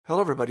Hello,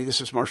 everybody. This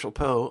is Marshall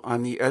Poe.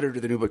 I'm the editor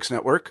of the New Books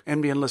Network.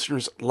 NBN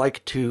listeners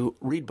like to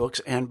read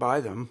books and buy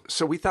them.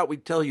 So we thought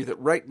we'd tell you that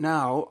right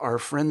now, our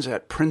friends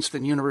at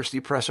Princeton University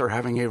Press are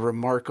having a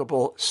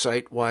remarkable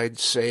site-wide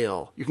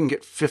sale. You can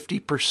get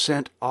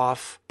 50%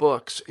 off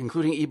books,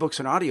 including ebooks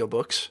and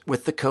audiobooks,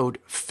 with the code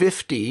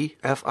 50,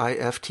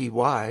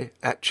 F-I-F-T-Y,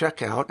 at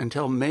checkout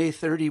until May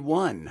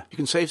 31. You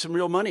can save some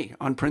real money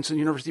on Princeton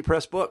University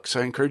Press books.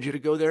 I encourage you to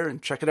go there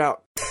and check it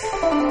out.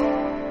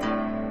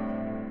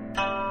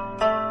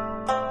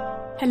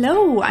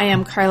 Hello, I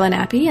am Carla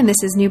Nappi, and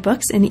this is New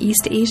Books in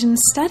East Asian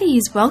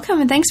Studies.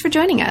 Welcome, and thanks for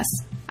joining us.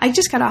 I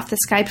just got off the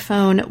Skype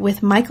phone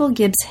with Michael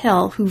Gibbs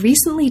Hill, who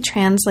recently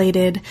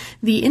translated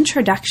the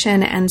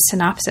introduction and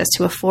synopsis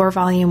to a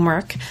 4-volume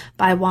work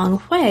by Wang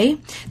Hui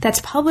that's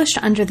published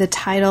under the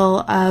title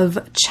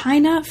of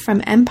China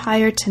from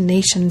Empire to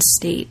Nation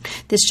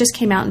State. This just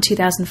came out in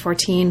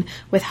 2014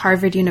 with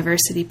Harvard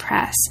University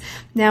Press.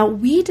 Now,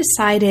 we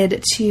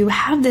decided to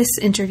have this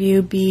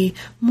interview be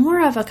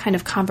more of a kind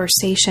of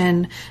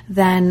conversation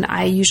than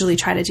I usually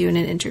try to do in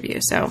an interview.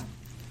 So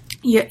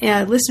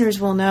listeners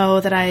will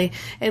know that I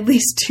at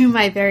least do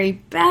my very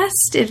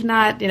best, if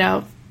not,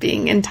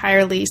 being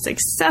entirely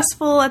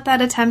successful at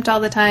that attempt all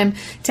the time,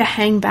 to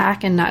hang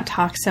back and not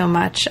talk so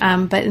much.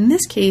 But in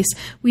this case,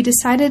 we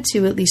decided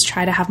to at least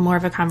try to have more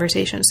of a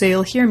conversation. So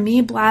you'll hear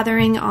me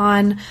blathering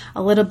on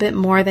a little bit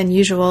more than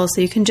usual, so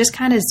you can just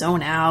kind of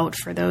zone out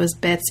for those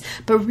bits,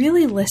 but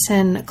really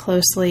listen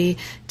closely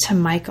to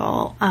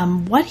Michael.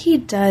 What he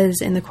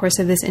does in the course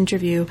of this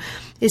interview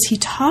is he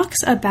talks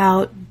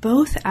about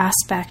both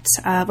aspects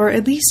of, or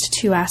at least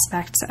two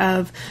aspects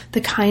of, the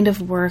kind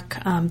of work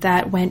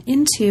that went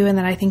into and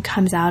that I think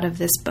comes out of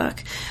this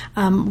book.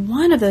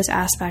 One of those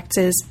aspects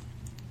is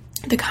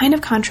the kind of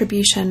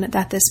contribution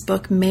that this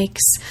book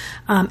makes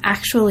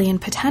actually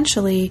and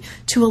potentially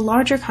to a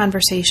larger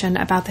conversation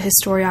about the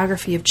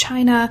historiography of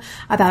China,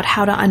 about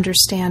how to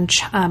understand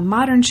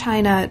modern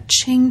China,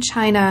 Qing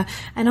China,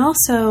 and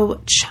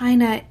also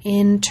China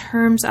in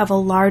terms of a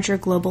larger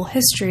global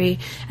history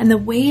and the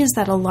ways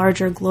that a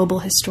larger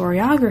global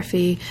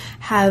historiography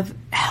have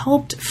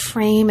helped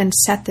frame and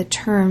set the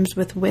terms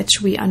with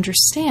which we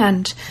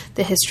understand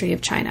the history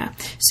of China.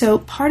 So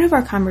part of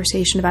our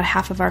conversation, about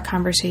half of our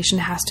conversation,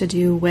 has to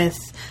do with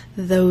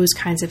those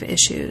kinds of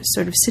issues,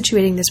 sort of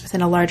situating this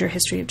within a larger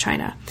history of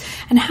China.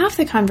 And half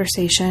the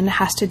conversation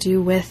has to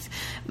do with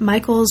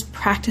Michael's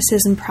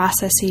practices and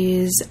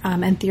processes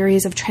and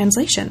theories of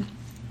translation.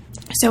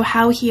 So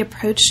how he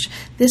approached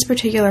this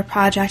particular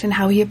project and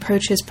how he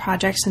approaches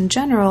projects in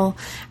general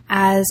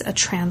as a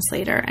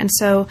translator. And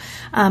so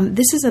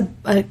this is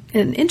an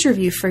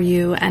interview for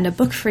you and a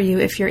book for you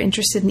if you're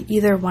interested in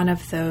either one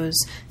of those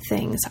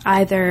things,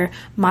 either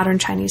modern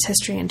Chinese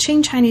history and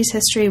Qing Chinese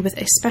history,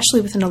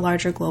 especially within a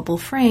larger global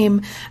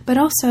frame, but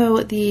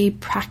also the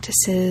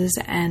practices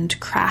and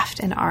craft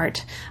and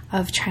art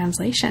of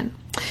translation.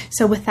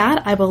 So with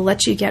that, I will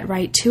let you get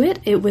right to it.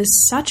 It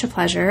was such a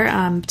pleasure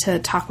to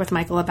talk with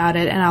Michael about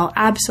it, and I'll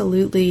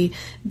absolutely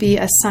be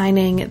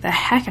assigning the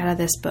heck out of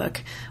this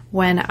book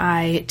when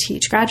I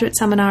teach graduate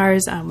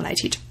seminars, when I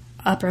teach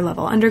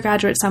upper-level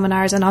undergraduate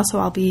seminars, and also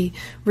I'll be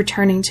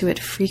returning to it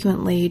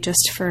frequently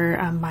just for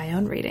my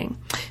own reading.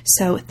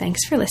 So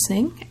thanks for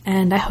listening,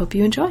 and I hope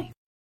you enjoy.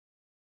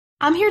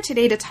 I'm here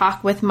today to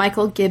talk with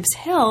Michael Gibbs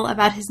Hill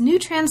about his new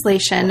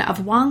translation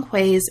of Wang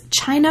Hui's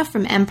China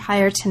from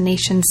Empire to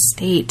Nation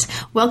State.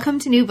 Welcome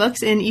to New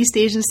Books in East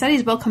Asian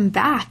Studies. Welcome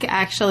back,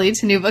 actually,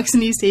 to New Books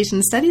in East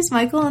Asian Studies,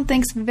 Michael, and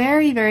thanks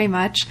very, very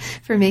much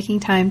for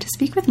making time to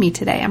speak with me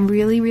today. I'm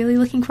really, really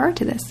looking forward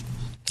to this.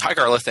 Hi,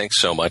 Carla. Thanks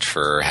so much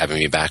for having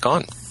me back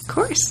on. Of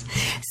course.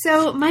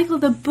 So, Michael,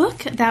 the book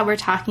that we're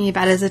talking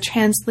about is a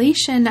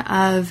translation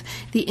of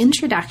the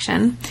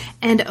introduction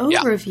and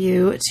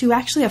overview to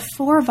actually a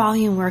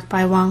 4-volume work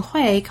by Wang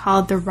Hui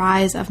called The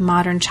Rise of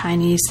Modern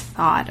Chinese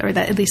Thought, or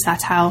at least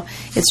that's how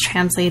it's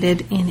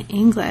translated in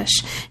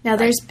English. Now,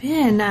 there's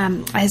been,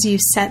 as you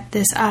set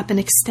this up, an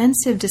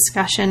extensive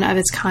discussion of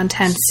its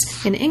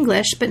contents in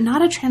English, but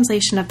not a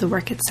translation of the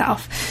work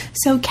itself.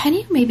 So can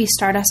you maybe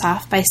start us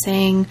off by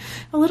saying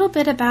a little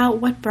bit about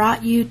what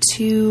brought you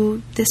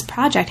to this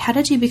project? How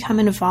did you become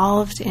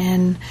involved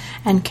in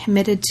and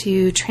committed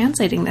to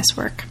translating this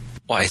work?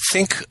 Well, I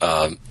think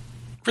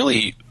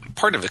really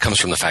part of it comes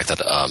from the fact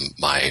that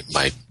my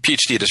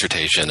PhD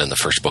dissertation and the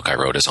first book I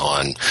wrote is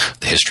on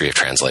the history of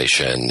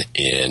translation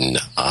in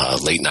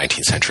late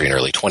 19th century and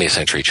early 20th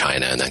century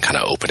China, and then kind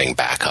of opening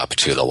back up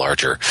to the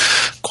larger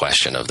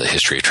question of the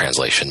history of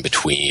translation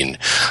between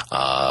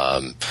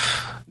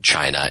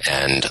China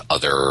and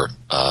other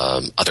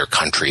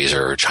countries,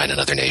 or China and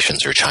other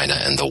nations, or China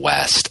and the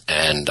West.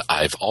 And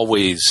I've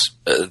always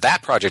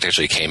that project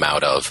actually came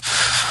out of,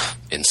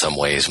 in some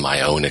ways,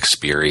 my own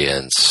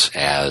experience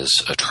as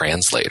a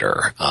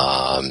translator.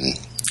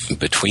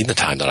 Between the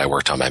time that I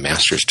worked on my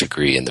master's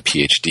degree and the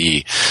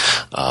PhD,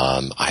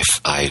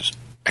 I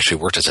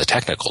actually worked as a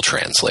technical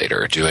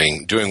translator,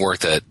 doing work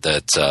that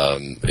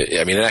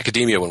I mean, in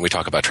academia, when we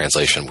talk about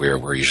translation,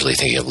 we're usually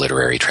thinking of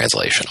literary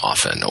translation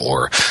often,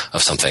 or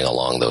of something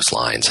along those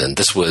lines. And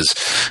this was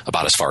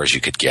about as far as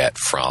you could get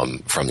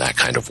from that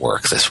kind of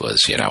work. This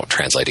was,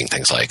 translating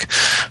things like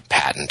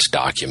patent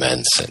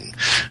documents and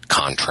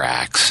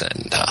contracts.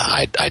 And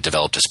I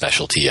developed a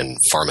specialty in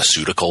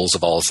pharmaceuticals,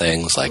 of all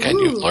things. Like, I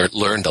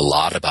learned a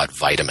lot about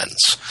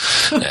vitamins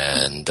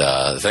and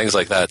things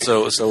like that.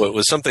 So it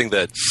was something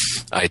that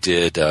I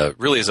did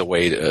really as a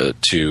way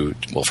to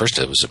first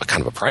it was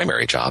kind of a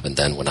primary job, and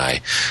then when I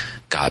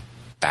got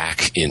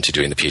back into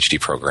doing the PhD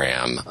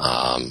program,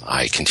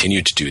 I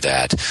continued to do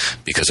that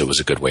because it was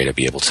a good way to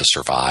be able to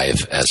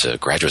survive as a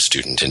graduate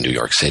student in New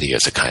York City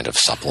as a kind of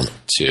supplement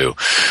to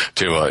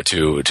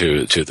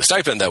the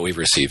stipend that we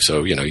received.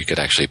 So, you could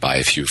actually buy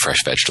a few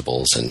fresh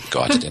vegetables and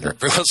go out to dinner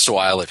every once in a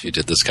while if you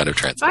did this kind of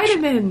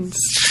translation. Vitamins.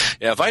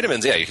 Yeah,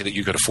 vitamins. Yeah,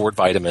 you could afford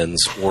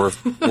vitamins or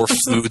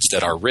foods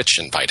that are rich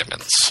in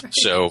vitamins. Right.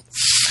 So,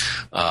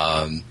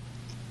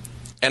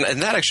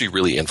 and that actually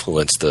really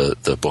influenced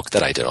the book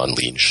that I did on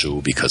Lin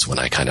Shu, because when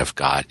I kind of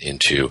got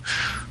into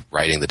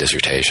writing the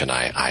dissertation,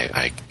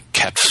 I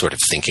kept sort of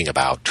thinking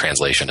about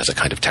translation as a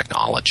kind of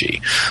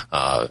technology,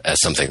 as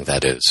something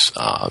that is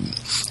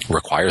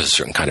requires a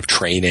certain kind of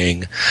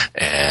training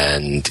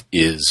and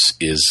is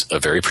a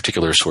very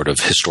particular sort of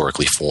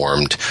historically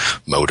formed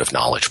mode of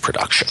knowledge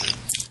production.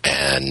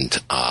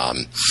 And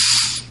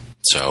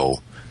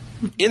so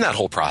in that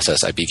whole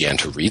process, I began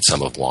to read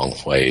some of Wang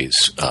Hui's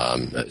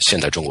现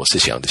代中国思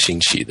想的兴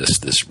起,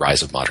 this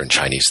rise of modern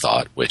Chinese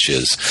thought, which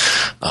is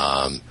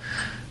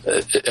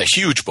a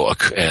huge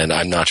book, and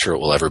I'm not sure it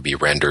will ever be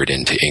rendered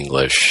into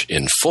English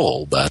in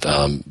full. But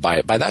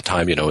by that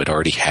time, it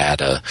already had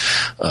a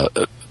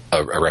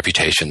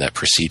reputation that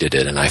preceded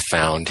it, and I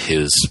found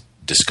his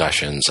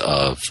discussions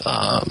of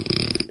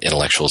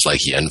intellectuals like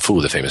Yan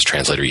Fu, the famous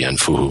translator Yan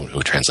Fu,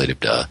 who translated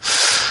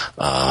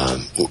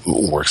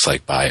works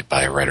like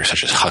by writers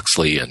such as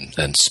Huxley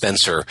and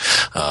Spencer,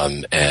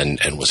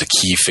 and was a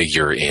key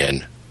figure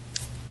in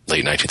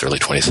late 19th, early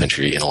 20th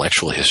century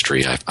intellectual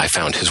history. I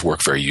found his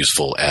work very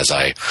useful as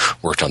I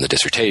worked on the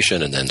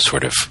dissertation, and then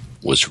sort of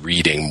was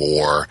reading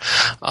more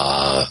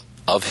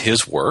of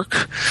his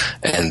work.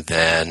 And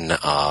then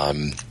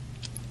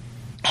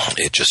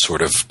it just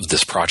sort of,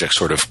 this project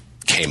sort of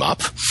came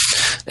up,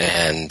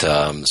 and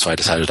so I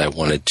decided I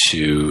wanted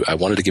to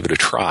give it a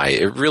try.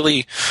 It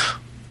really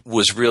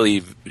was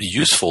really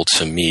useful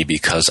to me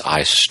because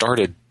I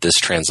started this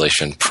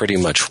translation pretty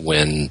much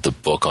when the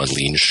book on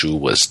Lin Shu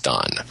was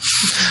done,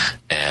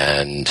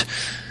 and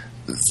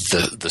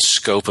the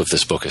scope of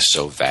this book is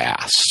so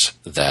vast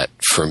that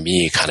for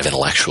me, kind of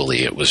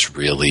intellectually, it was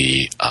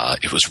really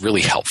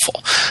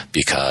helpful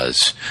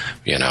because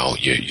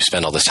you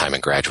spend all this time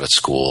in graduate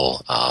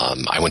school.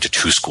 I went to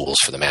 2 schools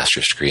for the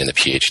master's degree and the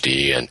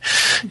PhD, and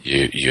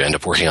you end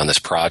up working on this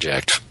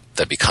project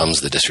that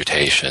becomes the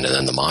dissertation and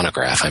then the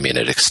monograph. I mean,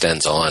 it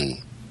extends on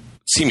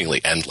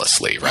seemingly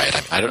endlessly, right?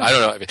 I don't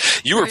know. I mean,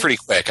 you were pretty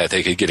quick, I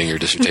think, at getting your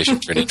dissertation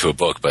turned into a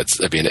book, but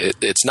I mean,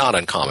 it's not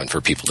uncommon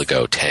for people to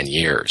go 10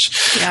 years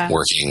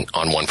working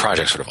on one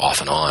project sort of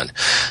off and on.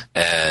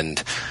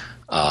 And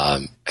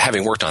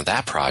having worked on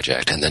that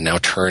project and then now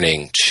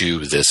turning to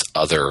this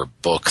other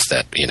book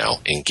that,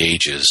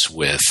 engages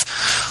with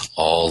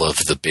all of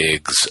the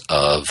bigs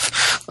of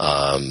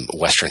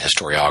Western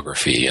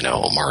historiography,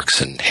 Marx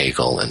and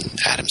Hegel and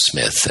Adam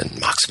Smith and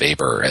Max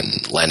Weber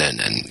and Lenin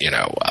and,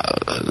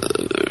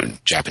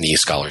 Japanese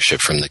scholarship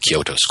from the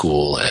Kyoto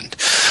School and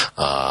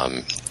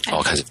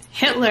all kinds of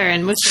Hitler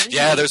and Mussolini.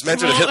 Yeah, there's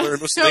mention of Hitler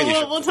and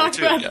Mussolini. We'll talk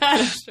about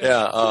that.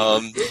 Yeah,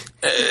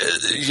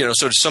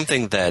 so it's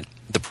something that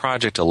the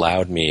project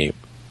allowed me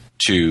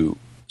to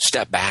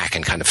step back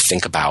and kind of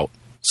think about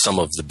some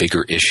of the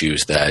bigger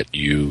issues that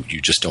you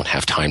just don't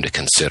have time to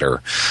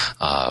consider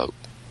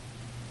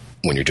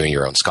when you're doing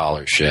your own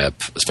scholarship,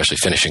 especially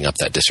finishing up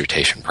that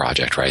dissertation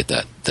project, right?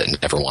 That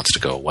never wants to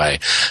go away,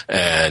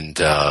 and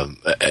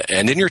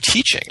in your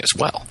teaching as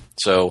well.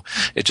 So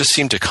it just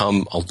seemed to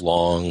come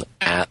along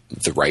at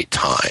the right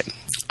time.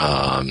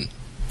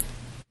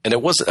 And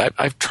it wasn't.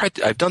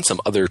 I've done some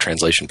other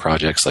translation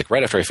projects. Like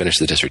right after I finished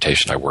the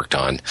dissertation, I worked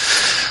on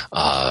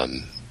a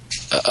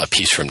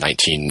piece from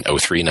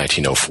 1903,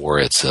 1904.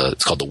 It's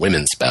called The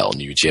Women's Bell,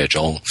 Niu Jie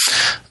Zhong,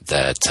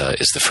 that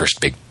is the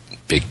first big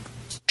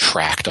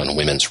tract on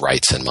women's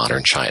rights in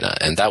modern China.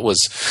 And I was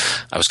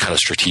kind of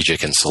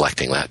strategic in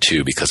selecting that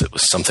too, because it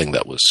was something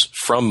that was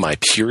from my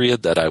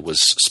period that I was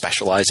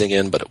specializing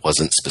in, but it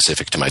wasn't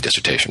specific to my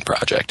dissertation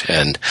project.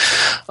 And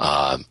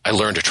I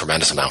learned a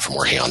tremendous amount from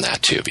working on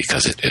that too,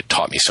 because it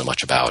taught me so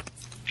much about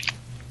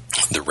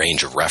the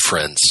range of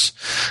reference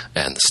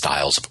and the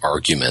styles of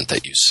argument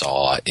that you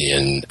saw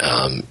in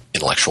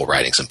intellectual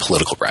writings and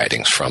political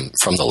writings from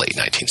the late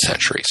 19th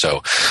century.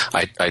 So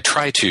I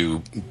try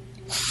to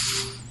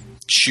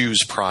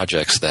choose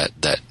projects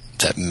that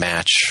that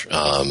match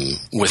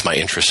with my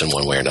interest in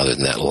one way or another,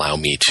 and that allow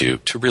me to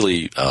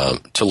really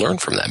to learn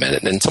from them.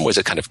 And in some ways,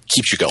 it kind of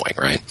keeps you going,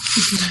 right?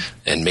 Mm-hmm.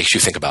 And makes you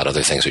think about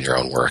other things in your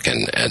own work,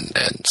 and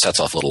sets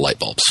off little light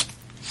bulbs.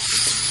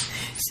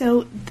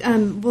 So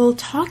we'll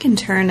talk in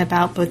turn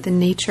about both the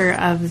nature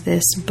of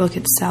this book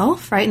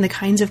itself, right, and the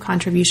kinds of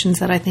contributions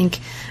that I think,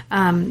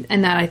 and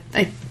that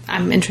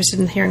I'm interested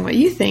in hearing what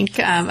you think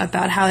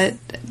about how it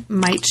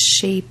might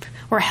shape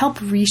or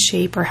help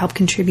reshape or help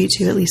contribute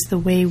to at least the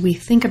way we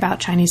think about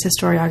Chinese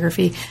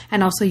historiography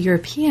and also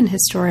European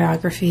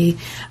historiography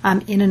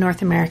in a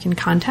North American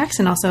context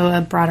and also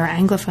a broader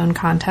Anglophone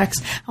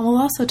context. And we'll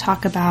also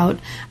talk about,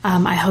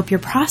 I hope, your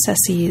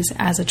processes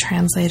as a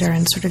translator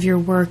and sort of your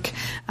work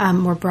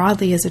more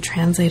broadly as a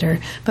translator.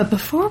 But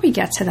before we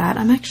get to that,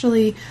 I'm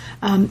actually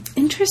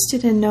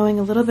interested in knowing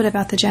a little bit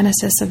about the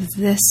genesis of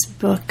this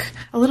book,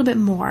 a little bit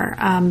more,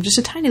 just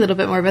a tiny little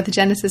bit more about the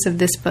genesis of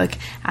this book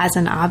as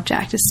an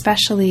object,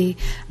 especially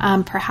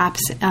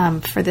perhaps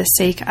for the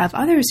sake of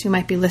others who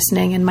might be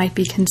listening and might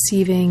be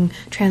conceiving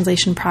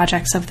translation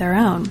projects of their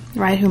own,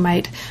 right, who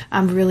might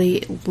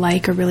really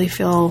like or really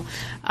feel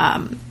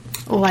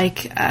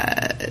like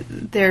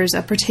there's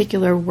a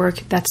particular work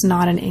that's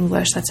not in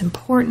English that's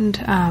important,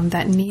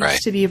 that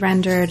needs to be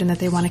rendered and that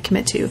they want to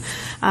commit to,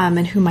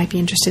 and who might be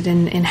interested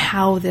in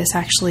how this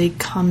actually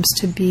comes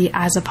to be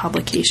as a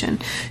publication.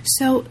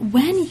 So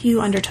when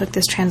you undertook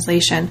this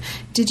translation,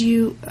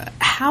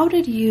 how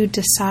did you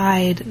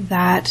decide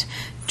that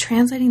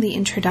translating the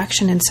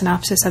introduction and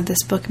synopsis of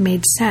this book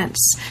made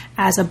sense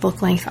as a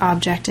book-length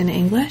object in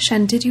English?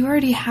 And did you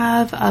already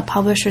have a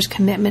publisher's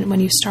commitment when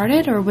you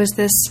started, or was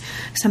this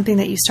something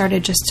that you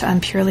started just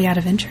purely out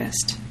of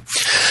interest?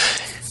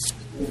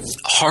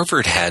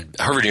 Harvard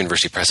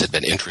University Press had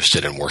been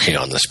interested in working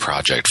on this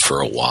project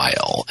for a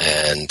while,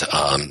 and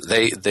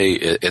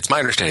it's my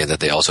understanding that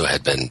they also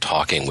had been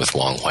talking with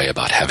Wang Hui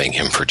about having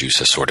him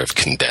produce a sort of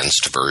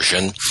condensed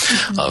version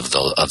of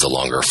the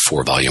longer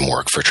 4-volume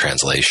work for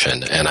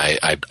translation. And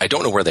I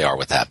don't know where they are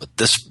with that, but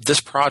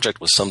this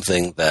project was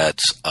something that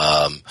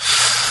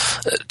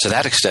to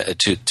that extent,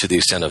 to the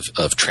extent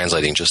of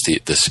translating just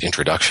this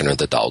introduction or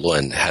the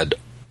Daolun had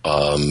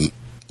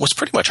was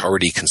pretty much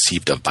already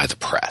conceived of by the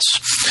press.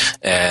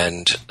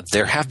 And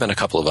there have been a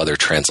couple of other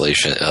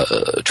translations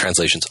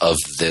of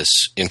this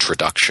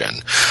introduction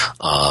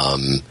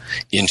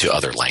into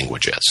other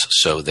languages.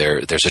 So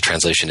there's a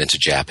translation into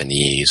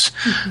Japanese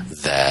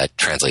that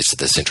translates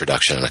this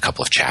introduction in a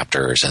couple of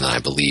chapters, and I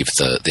believe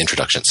the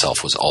introduction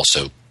itself was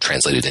also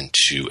translated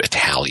into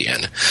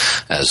Italian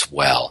as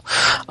well.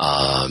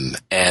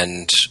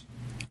 And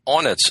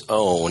on its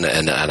own,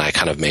 and I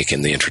kind of make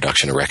in the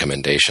introduction a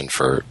recommendation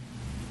for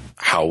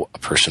how a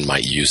person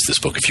might use this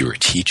book if you were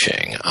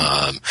teaching.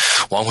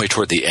 Wang Hui,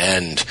 toward the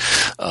end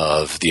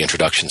of the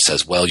introduction,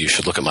 says, well, you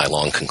should look at my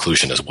long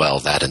conclusion as well.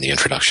 That and the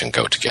introduction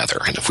go together.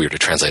 And if we were to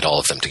translate all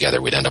of them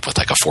together, we'd end up with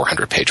like a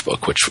 400-page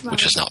book,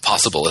 which is not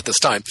possible at this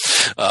time.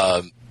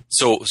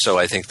 So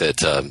I think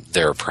that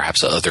there are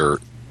perhaps other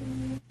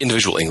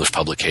individual English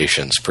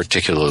publications,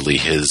 particularly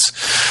his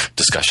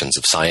discussions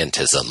of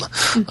scientism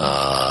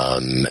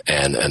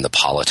and the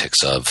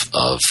politics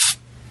of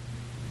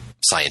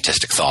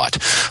scientistic thought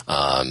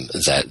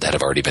that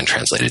have already been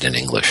translated in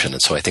English. And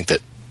so I think that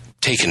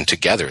taken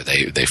together,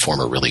 they form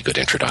a really good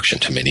introduction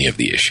to many of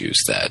the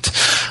issues that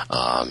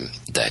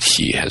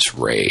he has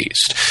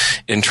raised.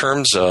 In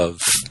terms of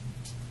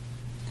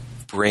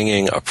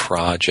bringing a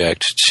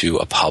project to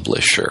a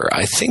publisher,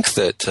 I think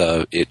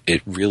that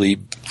it really...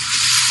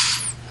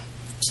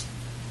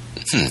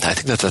 I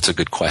think that's a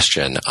good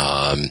question.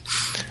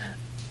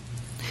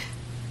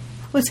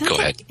 Well, Go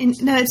ahead.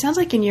 It sounds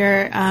like in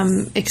your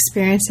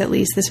experience, at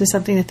least, this was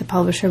something that the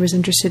publisher was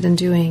interested in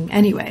doing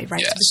anyway,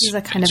 right? Yes. So this is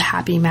a kind of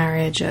happy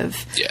marriage of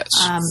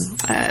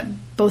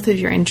both of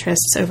your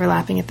interests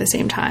overlapping at the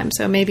same time.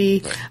 So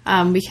maybe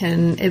we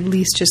can at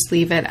least just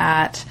leave it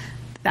at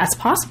that's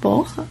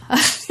possible.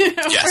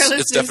 Yes,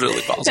 it's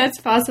definitely possible. That's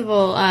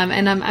possible.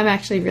 And I'm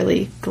actually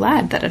really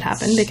glad that it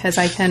happened because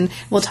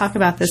we'll talk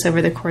about this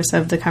over the course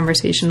of the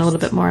conversation a little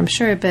bit more, I'm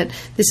sure, but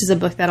this is a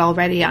book that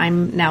already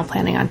I'm now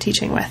planning on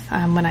teaching with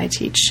when I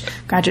teach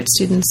graduate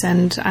students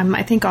and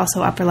I think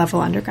also upper level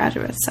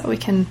undergraduates. So we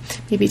can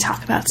maybe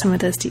talk about some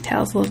of those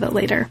details a little bit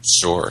later.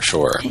 Sure.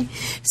 Okay.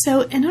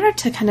 So in order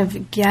to kind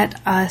of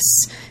get us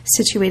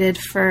situated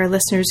for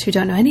listeners who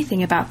don't know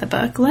anything about the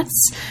book,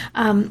 let's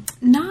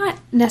not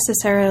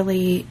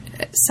necessarily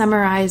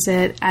summarize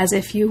it as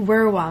if you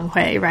were Wang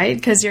Hui, right?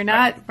 Because you're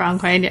not Wang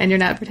Hui and you're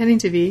not pretending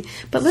to be.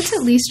 But let's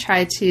at least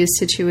try to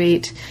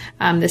situate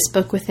this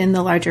book within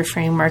the larger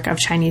framework of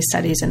Chinese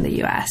studies in the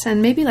U.S.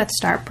 And maybe let's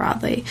start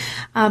broadly.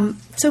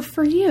 So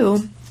for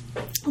you,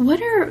 what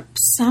are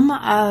some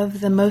of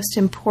the most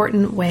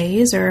important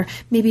ways, or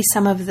maybe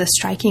some of the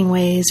striking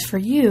ways for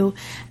you,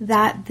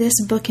 that this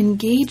book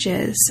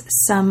engages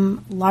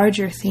some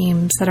larger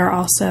themes that are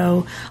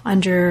also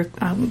under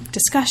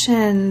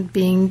discussion,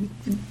 being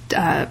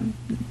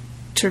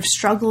sort of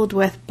struggled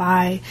with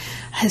by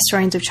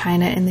historians of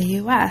China in the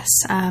U.S.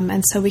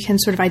 And so we can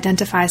sort of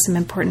identify some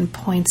important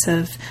points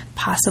of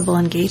possible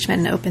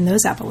engagement and open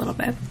those up a little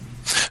bit.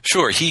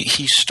 Sure.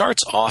 He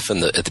starts off at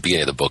the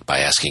beginning of the book by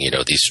asking,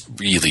 these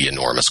really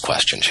enormous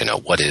questions.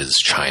 What is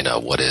China?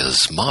 What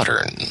is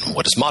modern?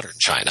 What is modern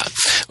China?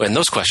 And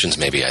those questions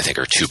maybe I think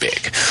are too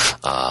big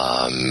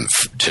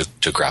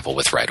to grapple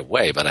with right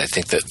away. But I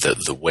think that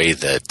the way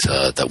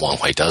that Wang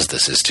Hui does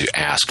this is to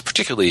ask,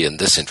 particularly in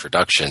this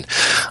introduction,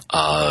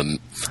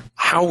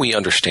 how we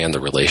understand the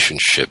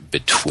relationship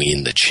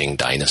between the Qing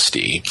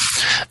dynasty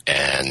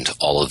and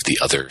all of the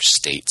other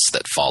states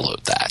that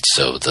followed that.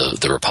 So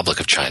the Republic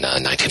of China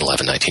in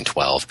 1911,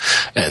 1912,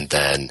 and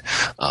then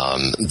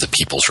the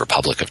People's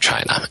Republic of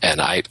China.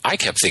 And I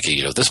kept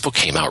thinking, this book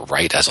came out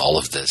right as all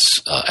of this,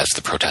 as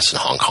the protests in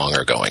Hong Kong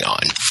are going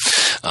on,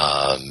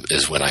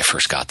 is when I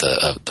first got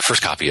the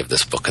first copy of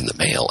this book in the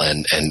mail.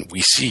 And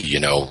we see,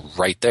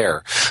 right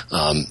there,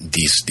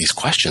 these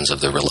questions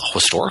of the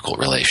historical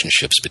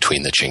relationships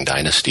between the Qing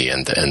dynasty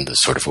and the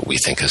sort of what we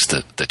think is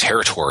the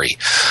territory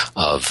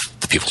of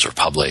the People's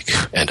Republic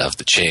and of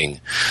the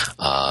Qing,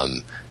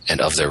 and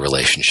of their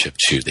relationship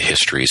to the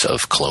histories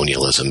of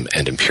colonialism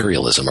and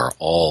imperialism are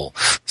all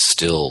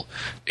still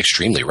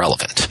extremely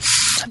relevant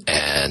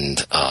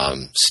and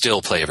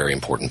still play a very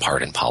important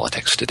part in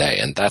politics today.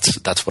 And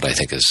that's what I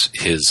think is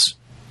his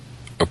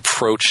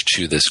approach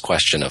to this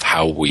question of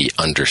how we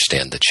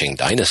understand the Qing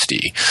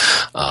dynasty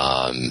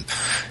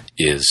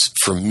is,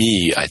 for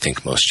me, I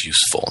think most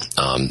useful.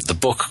 The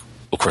book,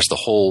 of course, the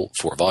whole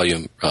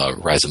 4-volume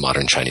Rise of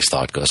Modern Chinese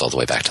Thought goes all the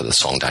way back to the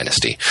Song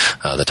Dynasty,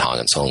 the Tang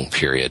and Song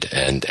period,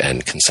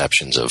 and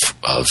conceptions of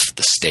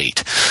the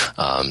state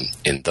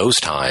in those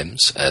times,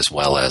 as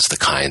well as the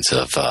kinds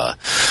of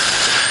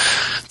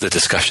the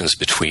discussions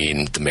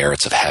between the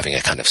merits of having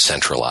a kind of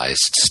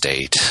centralized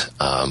state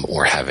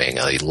or having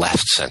a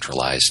left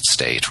centralized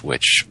state,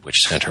 which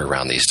center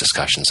around these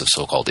discussions of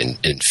so-called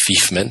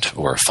enfeoffment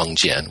or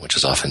fengjian, which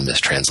is often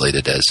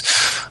mistranslated as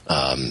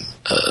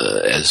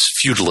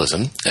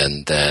feudalism,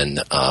 and then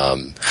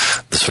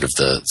the sort of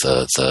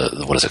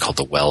the what is it called,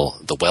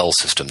 the well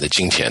system, the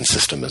Jingtian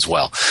system as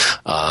well,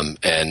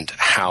 and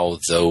how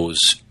those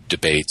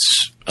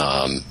debates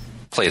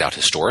played out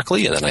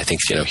historically. And then I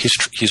think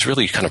he's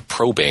really kind of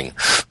probing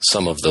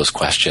some of those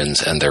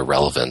questions and their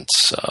relevance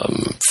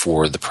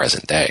for the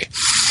present day.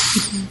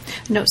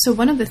 Mm-hmm. No, so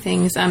one of the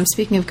things,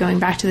 speaking of going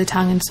back to the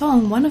Tang and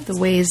Song, one of the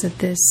ways that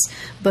this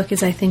book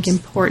is, I think,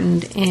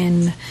 important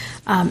in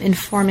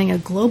informing a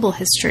global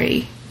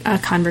history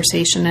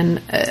conversation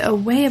and a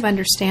way of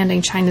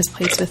understanding China's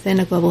place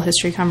within a global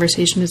history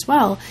conversation as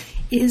well,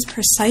 is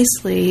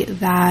precisely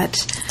that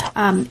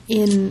or at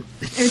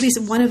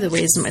least one of the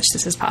ways in which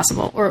this is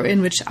possible, or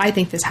in which I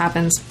think this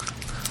happens,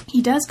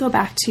 he does go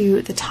back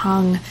to the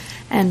Tang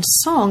and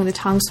Song, the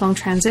Tang-Song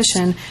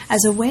transition,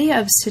 as a way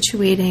of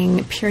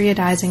situating,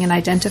 periodizing, and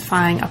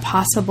identifying a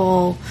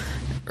possible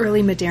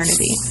early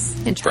modernity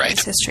in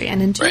Chinese history.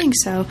 And in doing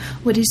so,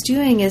 what he's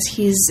doing is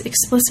he's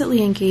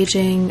explicitly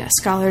engaging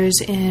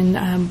scholars in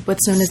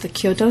what's known as the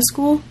Kyoto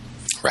School.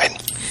 Right.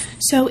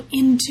 So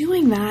in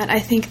doing that, I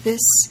think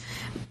this,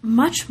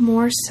 much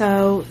more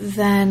so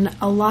than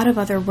a lot of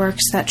other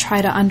works that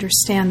try to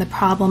understand the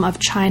problem of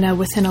China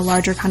within a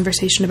larger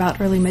conversation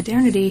about early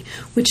modernity,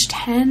 which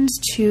tends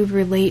to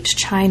relate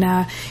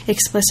China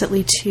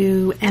explicitly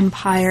to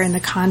empire in the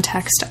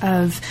context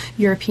of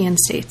European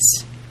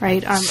states,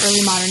 right?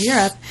 Early modern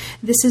Europe,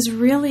 this is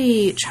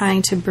really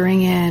trying to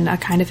bring in a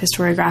kind of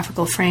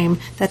historiographical frame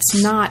that's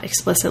not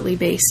explicitly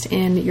based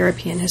in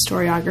European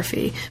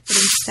historiography, but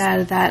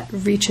instead that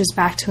reaches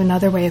back to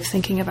another way of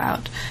thinking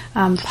about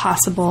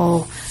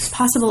possible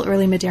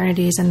early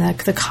modernities and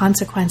the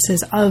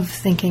consequences of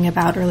thinking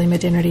about early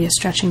modernity as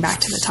stretching back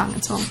to the Tang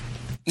and Song.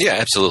 Yeah,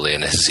 absolutely.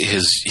 And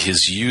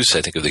his use,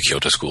 I think, of the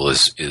Kyoto School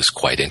is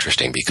quite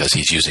interesting because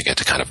he's using it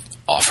to kind of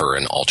offer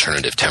an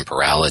alternative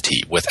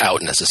temporality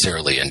without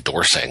necessarily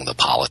endorsing the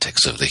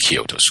politics of the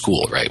Kyoto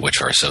School, right,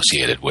 which are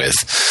associated with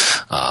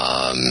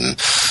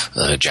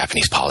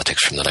Japanese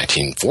politics from the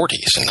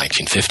 1940s and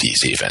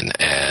 1950s even.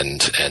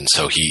 And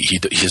so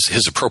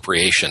his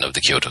appropriation of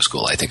the Kyoto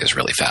School, I think, is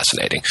really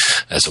fascinating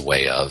as a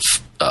way of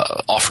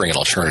offering an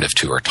alternative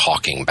to, or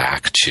talking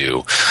back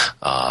to,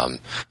 a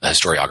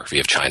historiography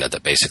of China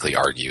that basically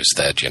argues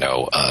that,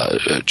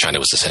 China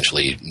was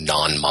essentially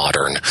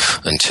non-modern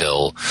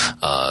until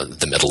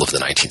the middle of the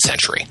 19th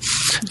century.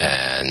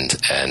 And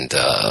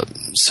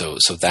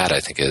so that, I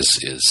think,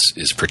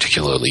 is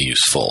particularly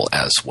useful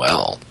as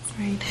well.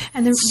 Right.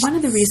 And one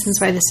of the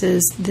reasons why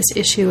this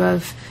issue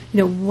of,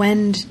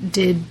 when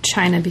did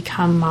China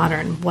become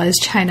modern? Was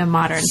China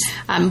modern?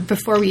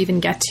 Before we even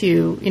get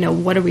to,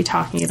 what are we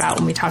talking about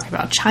when we talk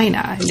about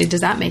China?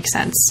 Does that make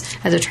sense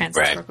as a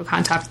transhistorical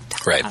concept?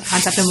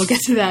 And we'll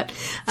get to that.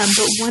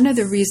 But one of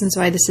the reasons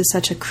why this is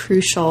such a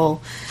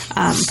crucial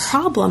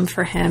problem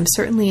for him,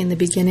 certainly in the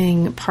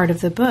beginning part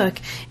of the book,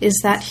 is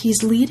that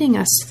he's leading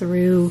us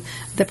through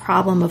the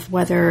problem of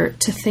whether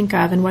to think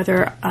of and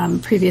whether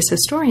previous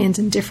historians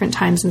in different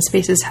times and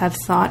spaces have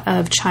thought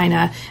of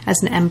China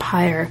as an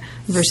empire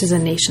versus a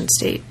nation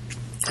state.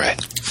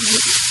 Right.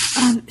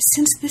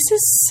 Since this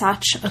is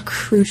such a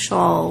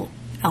crucial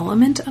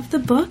element of the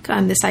book,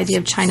 this idea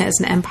of China as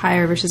an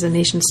empire versus a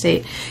nation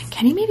state,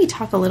 can you maybe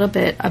talk a little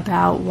bit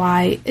about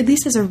why, at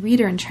least as a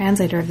reader and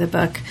translator of the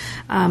book,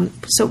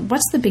 so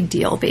what's the big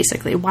deal,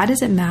 basically? Why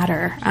does it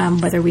matter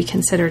whether we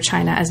consider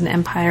China as an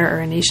empire or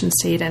a nation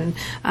state, and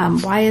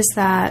why is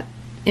that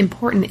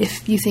important,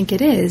 if you think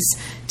it is,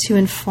 to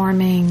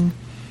informing,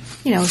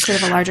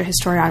 sort of a larger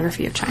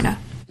historiography of China?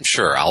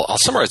 Sure. I'll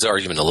summarize the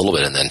argument a little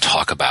bit and then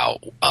talk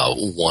about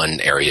one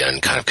area in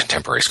kind of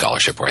contemporary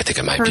scholarship where I think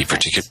it might be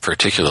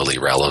particularly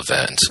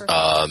relevant.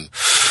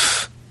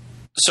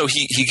 So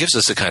he gives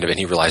us a kind of, and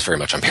he relies very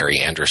much on Perry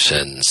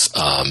Anderson's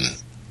kind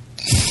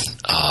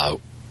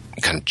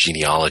of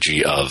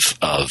genealogy of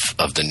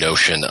the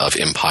notion of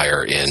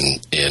empire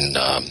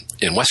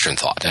in Western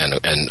thought,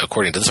 and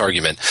according to this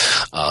argument,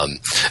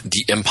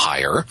 the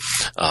empire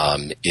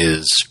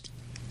is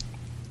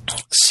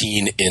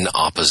seen in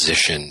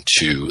opposition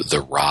to the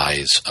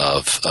rise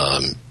of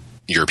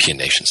European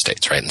nation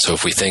states, right? And so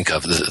if we think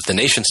of the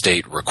nation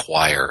state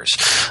requires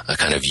a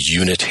kind of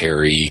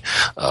unitary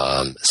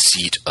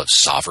seat of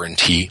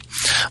sovereignty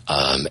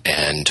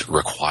and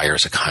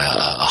requires a kind of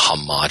a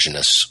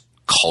homogeneous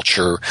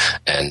culture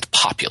and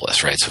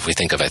populace, right? So if we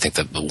think of, I think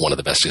that one of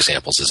the best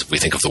examples is if we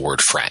think of the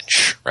word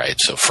French, right?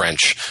 So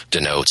French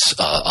denotes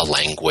a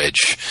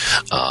language,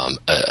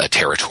 a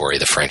territory,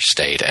 the French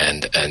state,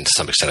 and to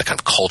some extent a kind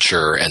of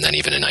culture, and then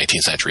even in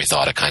 19th century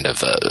thought a kind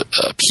of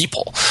a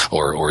people,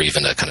 or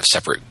even a kind of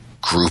separate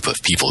group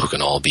of people who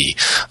can all be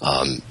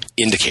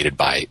indicated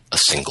by a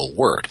single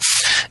word.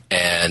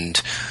 And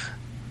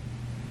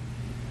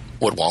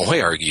what Wang Hui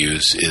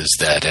argues is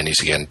that, and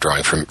he's again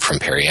drawing from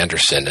Perry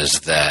Anderson, is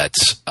that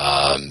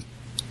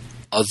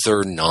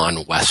other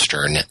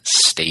non-Western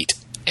state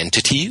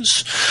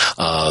entities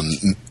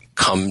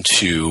come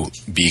to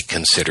be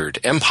considered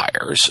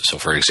empires. So,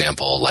 for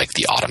example, like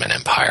the Ottoman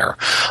Empire,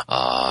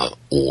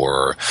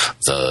 or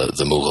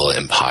the Mughal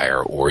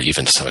Empire, or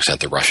even to some extent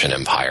the Russian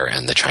Empire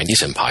and the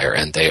Chinese Empire,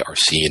 and they are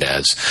seen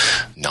as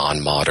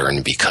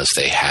non-modern because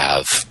they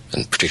have,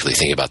 and particularly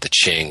thinking about the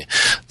Qing,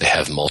 they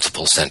have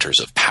multiple centers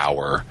of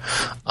power,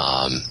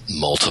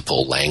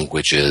 multiple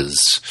languages,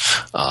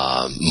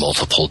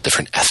 multiple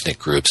different ethnic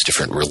groups,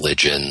 different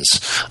religions.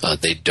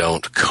 They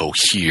don't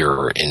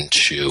cohere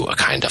into a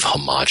kind of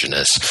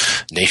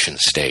homogeneous nation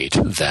state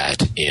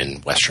that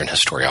in Western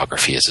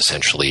historiography is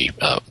essentially,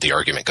 the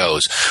argument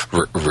goes,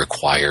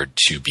 required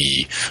to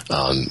be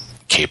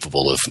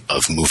capable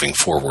of moving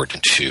forward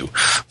into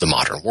the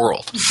modern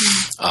world.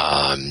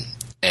 Mm-hmm.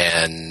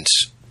 And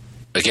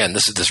again,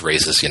 this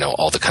raises,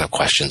 all the kind of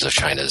questions of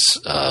China's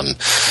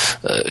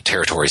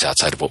territories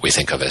outside of what we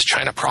think of as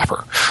China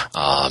proper.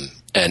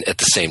 And at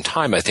the same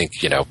time, I think,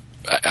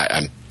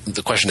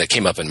 the question that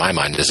came up in my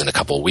mind is in a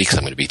couple of weeks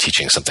I'm going to be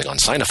teaching something on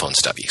Sinophone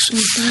studies.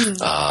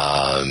 Mm-hmm.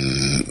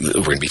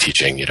 We're going to be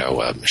teaching, Shi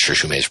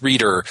Shumei's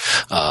Reader,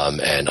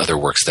 and other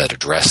works that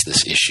address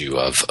this issue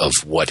of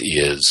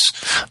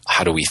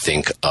how do we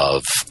think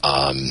of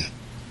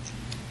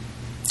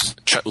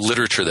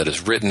literature that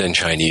is written in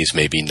Chinese,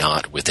 maybe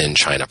not within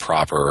China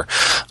proper,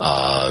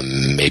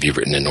 maybe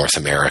written in North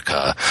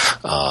America,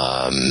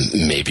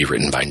 maybe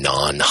written by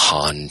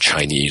non-Han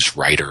Chinese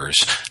writers.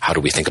 How do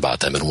we think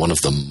about them? And one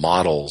of the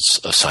models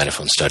of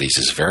Sinophone studies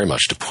is very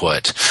much to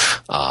put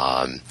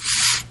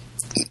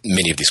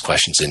many of these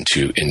questions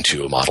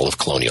into a model of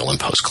colonial and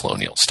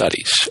post-colonial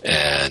studies.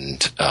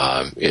 And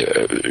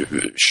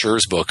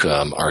Scher's book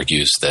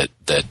argues that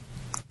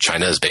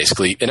China is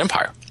basically an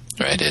empire.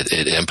 Right,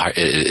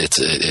 it's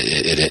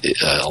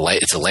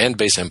a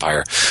land-based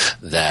empire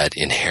that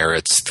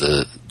inherits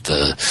the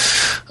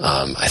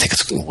I think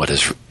it's what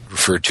is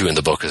referred to in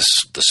the book as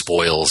the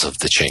spoils of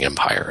the Qing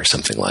Empire or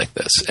something like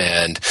this,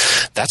 and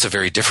that's a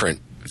very different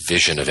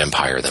vision of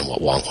empire than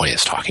what Wang Hui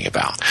is talking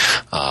about,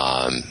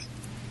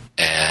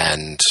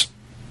 and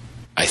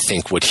I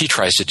think what he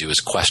tries to do is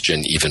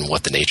question even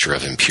what the nature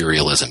of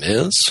imperialism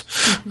is,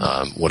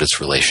 mm-hmm. What its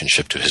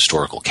relationship to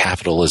historical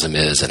capitalism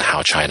is, and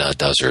how China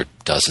does or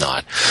does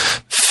not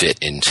fit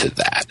into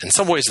that. In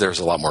some ways, there's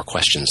a lot more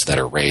questions that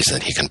are raised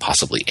than he can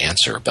possibly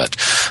answer, but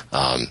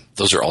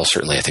those are all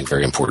certainly, I think,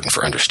 very important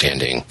for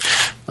understanding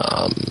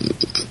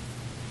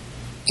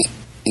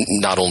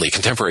not only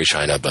contemporary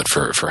China, but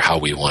for how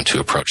we want to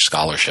approach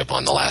scholarship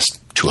on the last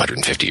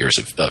 250 years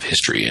of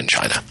history in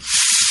China.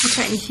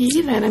 Okay, and he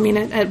even,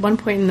 at one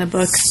point in the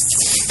book,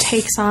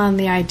 takes on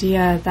the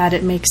idea that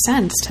it makes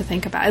sense to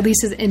think about, at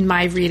least in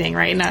my reading,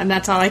 right? And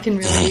that's all I can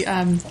really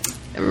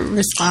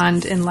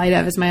respond in light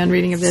of is my own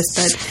reading of this.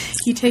 But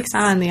he takes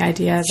on the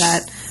idea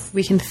that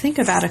we can think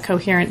about a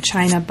coherent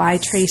China by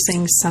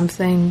tracing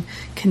something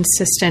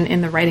consistent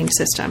in the writing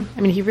system.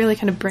 I mean, he really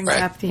kind of brings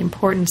up the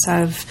importance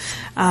of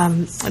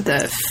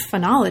the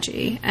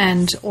phonology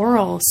and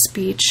oral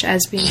speech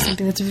as being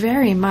something that's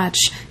very much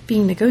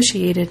being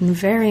negotiated and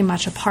very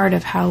much a part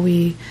of how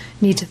we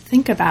need to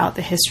think about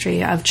the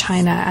history of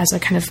China as a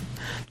kind of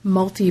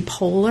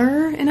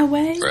multipolar, in a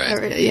way,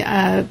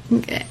 or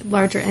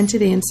larger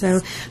entity. And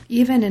so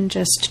even in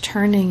just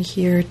turning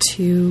here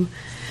to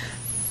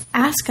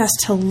ask us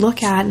to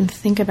look at and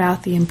think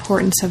about the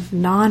importance of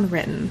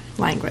non-written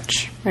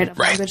language, right? Of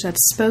language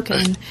that's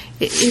spoken,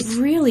 it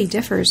really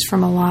differs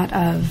from a lot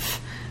of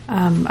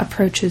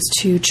approaches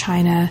to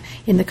China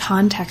in the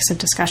context of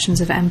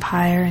discussions of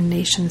empire and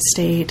nation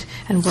state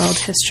and world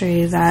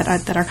history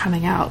that are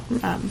coming out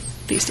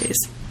these days.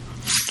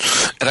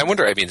 And I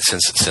wonder, I mean,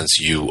 since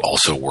you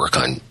also work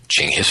on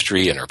Qing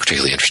history and are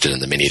particularly interested in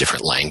the many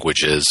different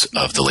languages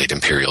of the late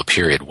imperial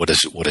period, what do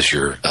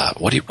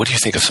you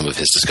think of some of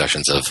his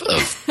discussions of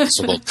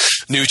so-called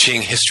New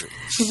Qing history?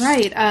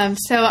 Right.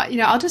 So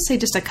I'll just say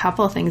just a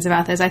couple of things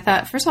about this. I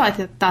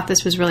thought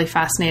this was really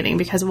fascinating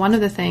because one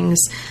of the things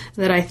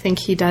that I think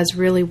he does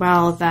really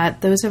well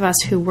that those of us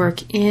who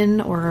work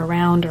in or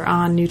around or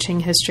on New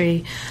Qing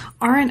history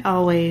aren't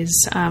always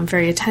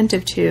very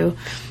attentive to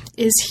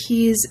is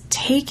he's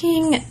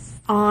taking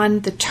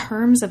on the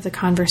terms of the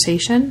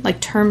conversation, like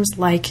terms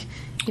like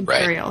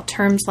imperial,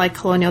 terms like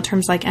colonial,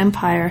 terms like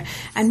empire,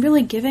 and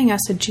really giving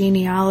us a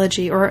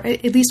genealogy, or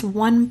at least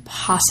one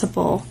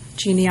possible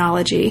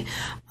genealogy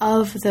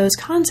of those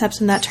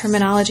concepts and that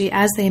terminology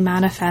as they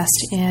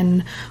manifest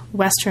in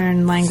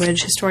Western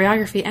language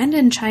historiography and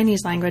in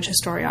Chinese language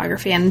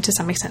historiography and to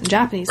some extent in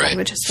Japanese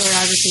language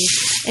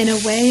historiography in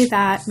a way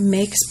that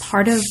makes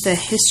part of the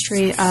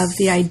history of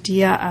the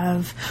idea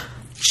of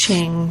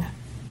Qing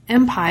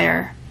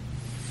Empire,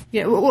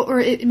 or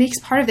it makes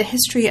part of the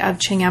history of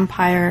Qing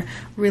Empire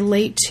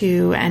relate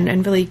to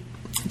and really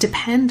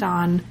depend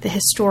on the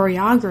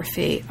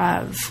historiography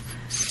of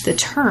the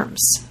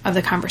terms of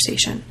the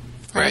conversation.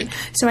 Right.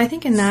 So I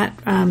think in that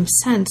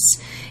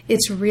sense,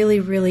 it's really,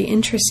 really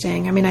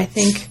interesting. I mean, I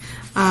think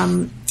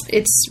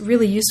it's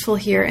really useful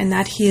here in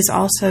that he is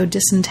also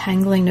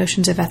disentangling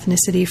notions of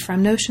ethnicity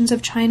from notions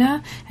of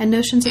China and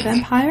notions of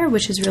empire,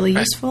 which is really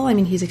useful. I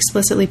mean, he's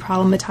explicitly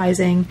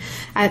problematizing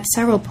at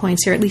several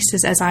points here, at least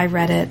as I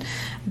read it,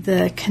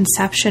 the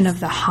conception of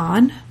the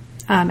Han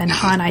and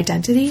Han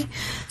identity.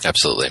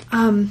 Absolutely.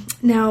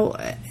 Now,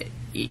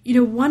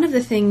 one of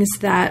the things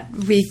that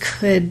we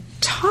could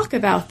talk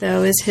about,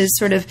 though, is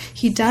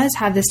he does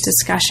have this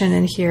discussion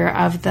in here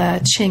of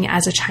the Qing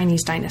as a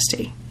Chinese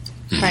dynasty.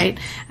 Right?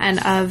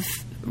 And of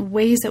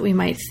ways that we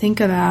might think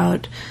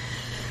about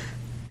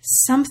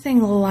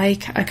something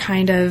like a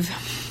kind of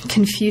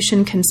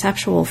Confucian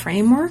conceptual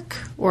framework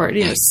or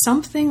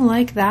something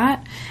like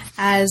that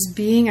as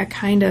being a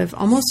kind of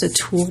almost a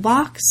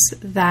toolbox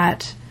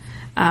that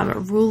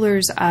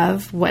rulers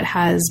of what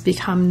has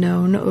become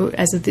known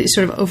as the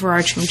sort of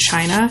overarching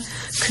China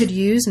could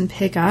use and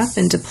pick up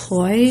and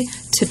deploy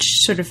to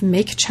sort of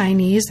make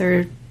Chinese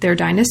their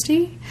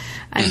dynasty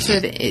and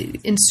sort of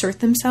insert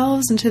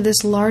themselves into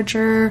this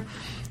larger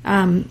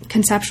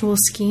conceptual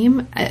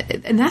scheme.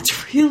 And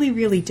that's really,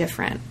 really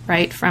different,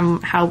 right,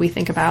 from how we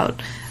think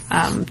about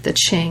the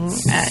Qing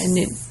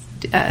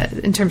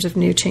in terms of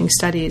New Qing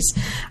studies.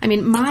 I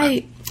mean,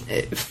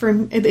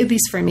 at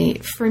least for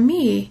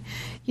me,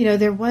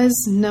 there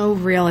was no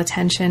real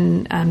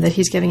attention that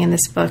he's giving in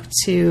this book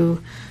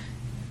to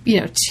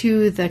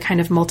the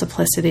kind of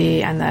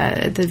multiplicity and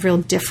the real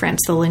difference,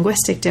 the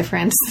linguistic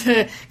difference,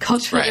 the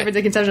cultural difference,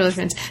 the conceptual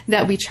difference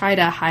that we try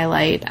to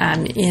highlight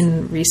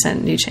in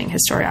recent New Qing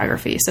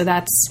historiography. So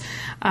that's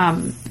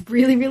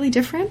really, really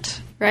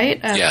different,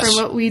 right, from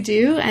what we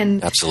do.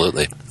 And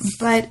absolutely.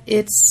 But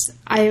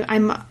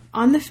I'm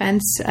on the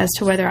fence as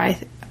to whether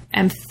I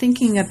am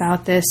thinking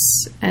about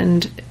this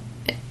and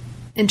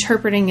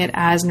interpreting it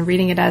as and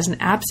reading it as an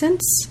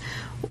absence,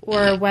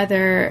 or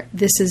whether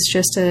this is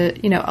just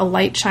a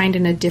light shined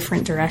in a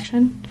different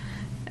direction.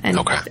 And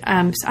so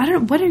I don't know.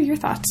 What are your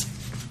thoughts?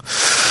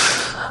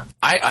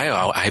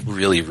 I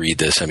really read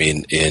this. I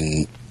mean,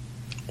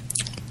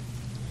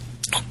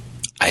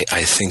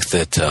 I think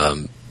that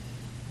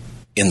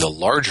in the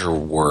larger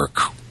work,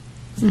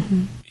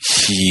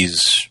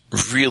 he's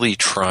really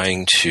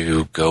trying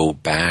to go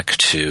back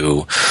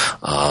to,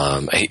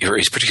 or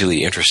he's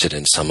particularly interested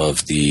in some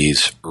of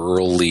these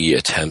early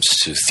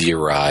attempts to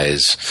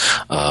theorize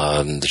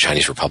the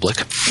Chinese Republic.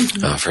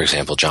 For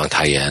example, Zhang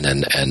Taiyan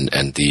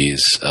and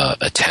these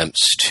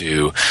attempts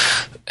to,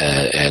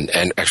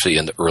 and actually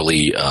in the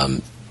early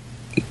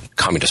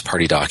Communist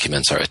Party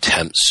documents are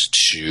attempts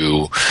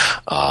to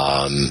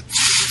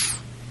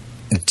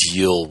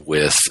deal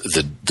with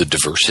the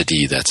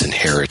diversity that's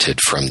inherited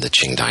from the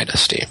Qing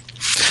dynasty.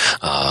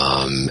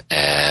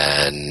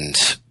 And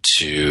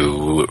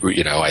to,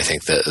 I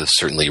think that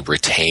certainly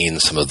retain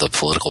some of the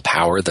political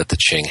power that the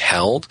Qing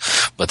held,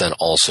 but then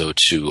also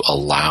to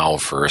allow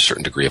for a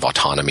certain degree of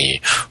autonomy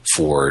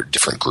for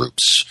different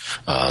groups,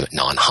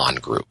 non-Han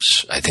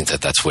groups. I think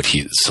that that's what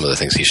some of the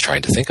things he's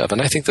trying to think of,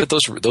 and I think that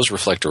those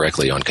reflect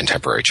directly on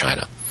contemporary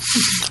China.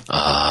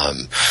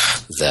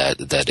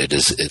 That it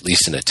is at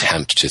least an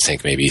attempt to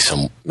think maybe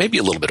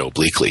a little bit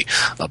obliquely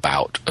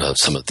about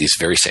some of these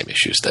very same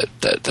issues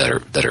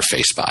that are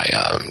faced by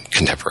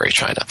contemporary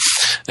China.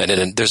 And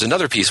then there's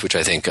another piece which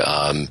I think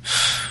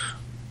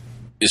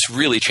is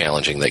really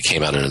challenging that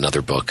came out in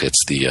another book.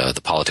 It's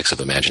the Politics of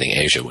Imagining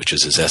Asia, which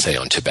is his essay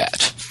on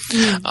Tibet,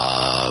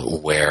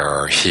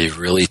 where he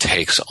really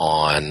takes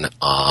on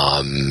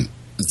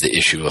the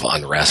issue of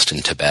unrest in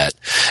Tibet,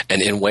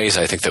 and in ways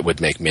I think that would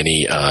make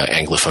many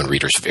Anglophone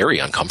readers very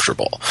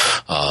uncomfortable.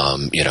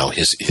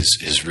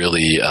 His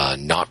really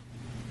not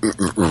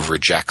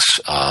rejects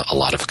a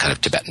lot of kind of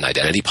Tibetan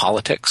identity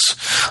politics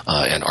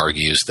and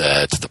argues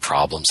that the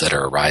problems that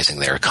are arising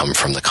there come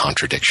from the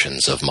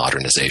contradictions of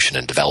modernization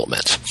and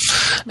development.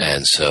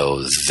 And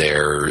so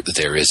there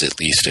is at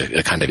least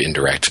a kind of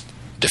indirect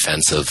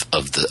defense of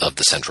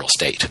the central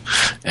state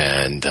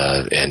and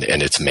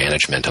its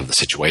management of the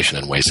situation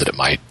in ways that it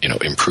might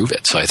improve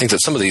it. So I think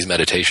that some of these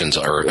meditations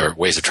are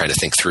ways of trying to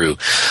think through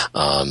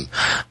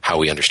how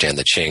we understand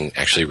the Qing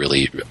actually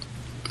really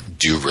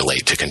do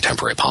relate to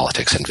contemporary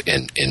politics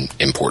in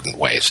important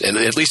ways, and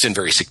at least in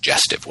very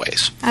suggestive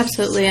ways.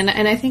 Absolutely, and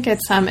I think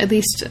it's at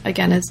least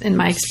again, as in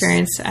my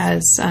experience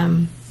as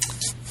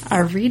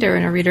a reader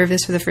of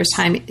this for the first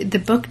time, the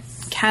book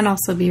can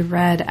also be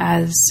read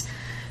as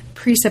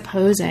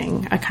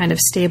presupposing a kind of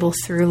stable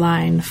through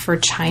line for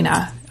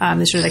China,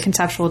 the sort of the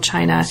conceptual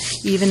China,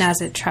 even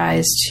as it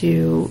tries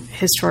to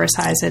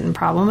historicize it and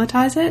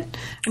problematize it.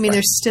 I mean,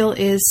 there still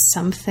is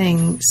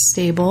something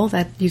stable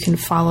that you can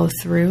follow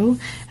through.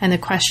 And the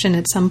question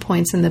at some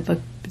points in the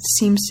book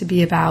seems to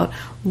be about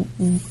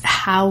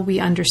how we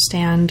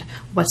understand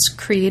what's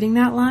creating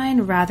that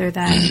line rather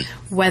than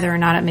whether or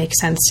not it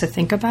makes sense to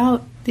think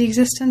about the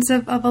existence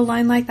of a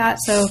line like that.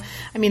 So,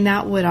 I mean,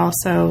 that would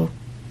also...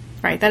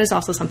 Right, that is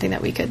also something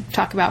that we could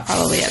talk about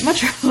probably at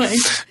much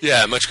length.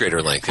 Yeah, much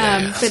greater length.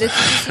 Yeah.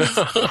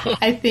 But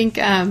I think,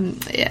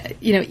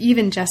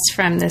 even just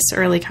from this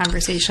early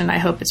conversation, I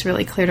hope it's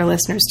really clear to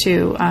listeners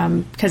too,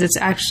 because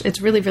it's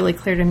really, really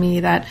clear to me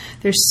that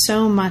there's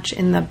so much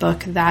in the book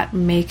that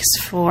makes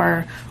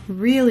for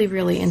really,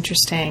 really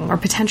interesting or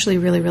potentially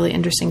really, really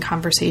interesting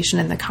conversation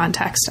in the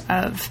context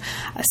of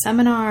a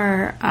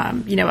seminar,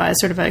 a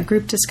sort of a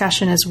group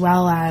discussion, as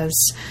well as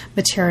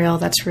material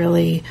that's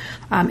really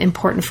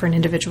important for an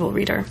individual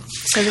reader.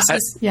 So this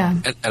is, yeah.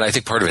 And I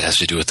think part of it has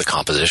to do with the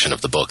composition of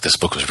the book. This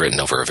book was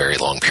written over a very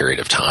long period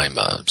of time,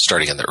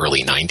 starting in the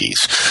early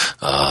 90s.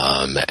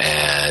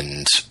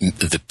 And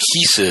the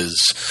pieces,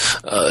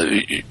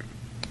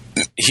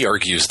 he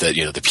argues that,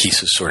 the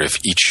pieces sort of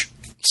each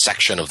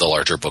section of the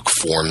larger book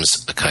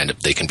forms a kind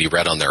of, they can be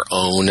read on their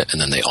own and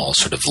then they all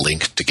sort of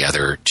link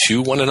together to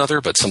one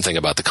another. But something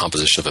about the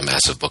composition of a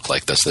massive book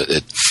like this, that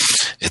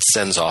it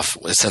sends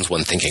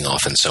one thinking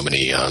off in so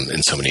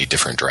many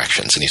different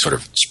directions. Any sort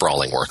of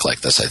sprawling work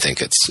like this, I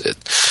think it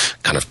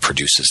kind of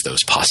produces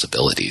those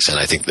possibilities. And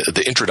I think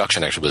the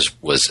introduction actually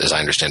was, as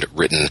I understand it,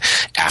 written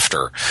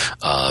after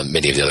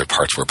many of the other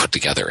parts were put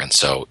together. And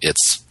so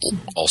it's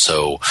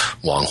also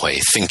Wang Hui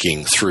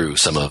thinking through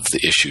some of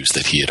the issues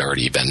that he had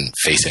already been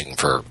facing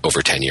for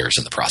over 10 years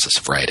in the process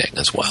of writing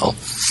as well.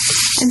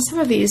 And some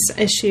of these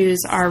issues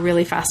are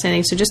really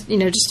fascinating. So just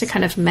to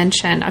kind of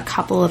mention a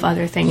couple of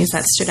other things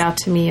that stood out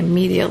to me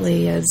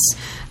immediately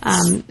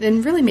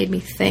and really made me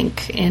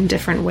think in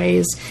different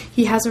ways.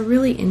 He has a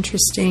really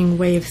interesting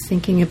way of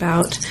thinking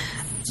about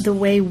the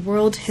way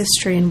world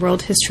history and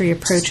world history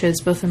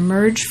approaches both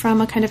emerge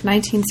from a kind of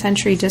 19th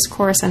century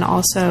discourse and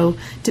also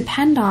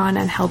depend on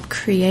and help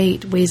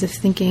create ways of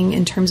thinking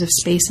in terms of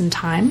space and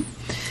time.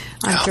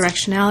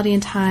 Directionality in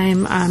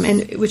time,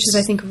 and which is,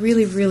 I think,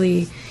 really,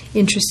 really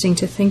interesting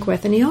to think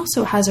with. And he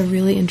also has a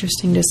really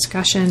interesting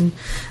discussion,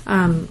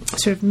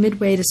 sort of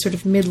midway to sort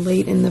of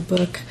mid-late in the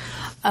book,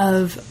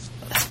 of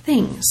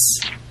things,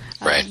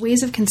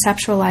 ways of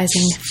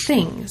conceptualizing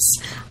things,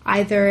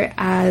 either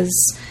as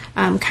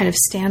kind of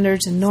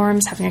standards and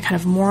norms having a kind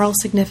of moral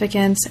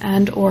significance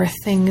and or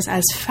things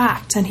as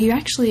facts. And he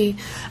actually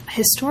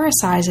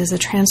historicizes a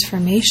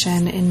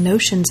transformation in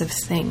notions of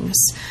things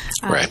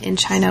in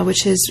China,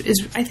 which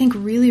is I think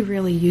really,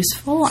 really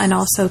useful and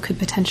also could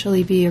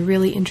potentially be a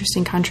really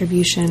interesting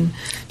contribution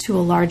to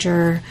a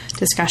larger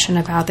discussion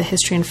about the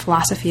history and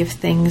philosophy of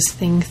things,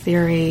 thing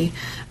theory,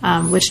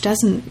 which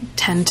doesn't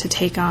tend to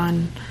take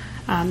on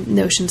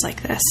notions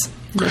like this,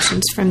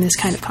 notions from this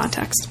kind of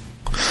context.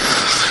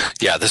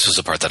 Yeah, this was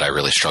the part that I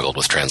really struggled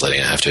with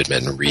translating, I have to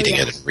admit, and reading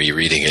it and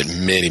rereading it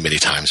many, many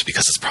times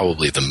because it's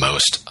probably the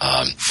most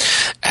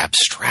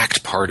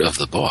abstract part of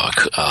the book.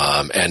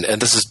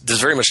 And this is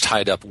very much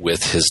tied up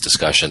with his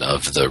discussion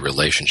of the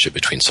relationship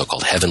between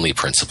so-called heavenly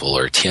principle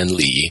or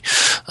Tianli,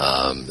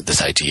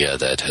 this idea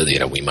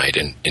that we might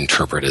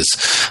interpret as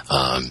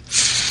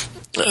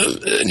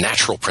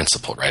natural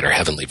principle, right, or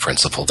heavenly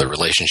principle, the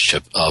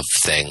relationship of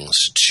things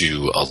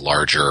to a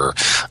larger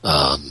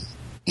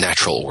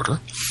natural order,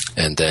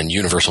 and then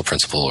universal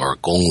principle, or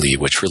Gongli,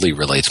 which really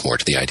relates more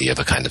to the idea of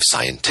a kind of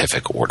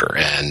scientific order.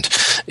 And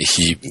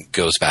he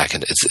goes back,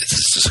 and it's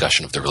this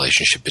discussion of the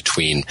relationship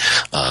between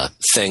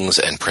things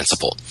and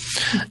principle.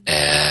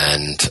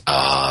 And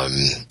I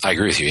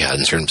agree with you, yeah,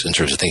 in terms of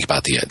thinking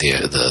about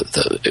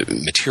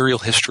the material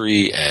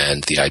history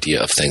and the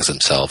idea of things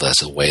themselves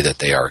as a way that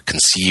they are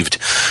conceived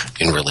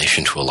in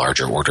relation to a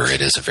larger order.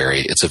 It's a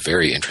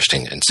very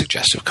interesting and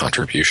suggestive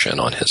contribution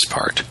on his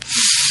part.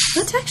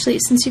 Let's actually,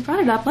 since you brought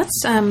it up,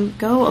 let's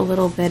go a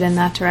little bit in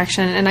that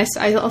direction. And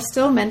I'll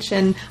still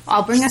mention,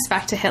 I'll bring us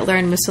back to Hitler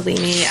and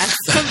Mussolini at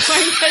some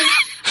point.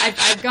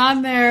 I've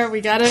gone there.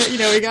 We gotta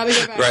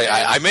get back. Right.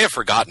 I may have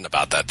forgotten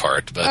about that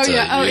part, but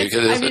I'll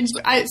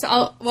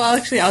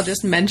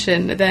just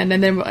mention then,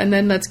 and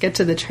then let's get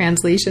to the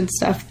translation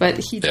stuff. But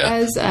he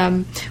does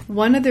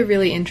one of the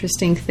really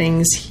interesting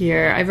things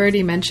here. I've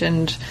already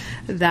mentioned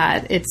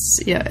that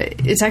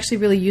it's actually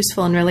really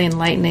useful and really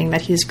enlightening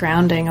that he's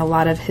grounding a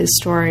lot of his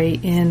story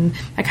in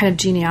a kind of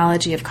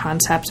genealogy of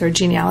concepts or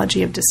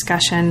genealogy of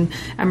discussion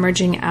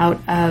emerging out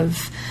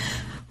of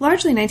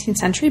largely 19th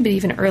century, but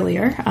even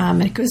earlier.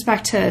 And it goes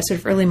back to sort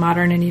of early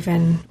modern and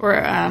even,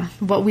 or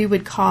what we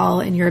would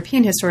call in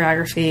European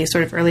historiography,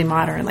 sort of early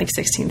modern, like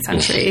 16th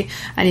century,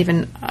 and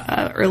even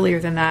earlier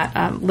than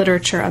that,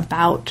 literature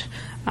about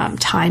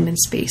time and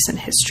space and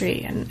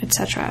history and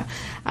etc.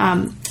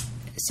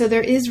 So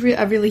there is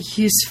a really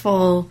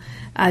useful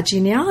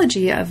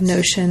genealogy of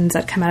notions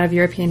that come out of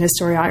European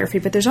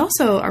historiography, but there's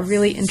also a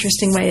really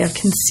interesting way of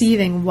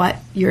conceiving what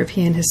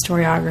European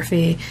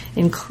historiography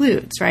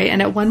includes, right?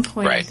 And at one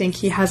point, I think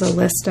he has a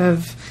list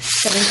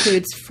that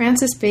includes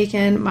Francis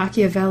Bacon,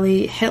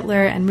 Machiavelli,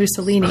 Hitler, and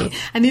Mussolini.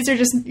 And these are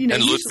just, and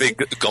Ludwig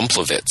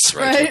Gumplowitz,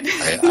 right?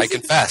 I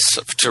confess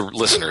to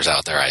listeners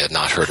out there, I had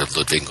not heard of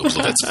Ludwig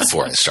Gumplowitz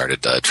before I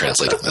started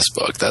translating this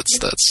book. That's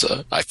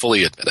I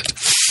fully admit it.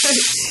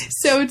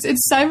 So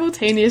it's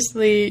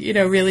simultaneously,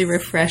 really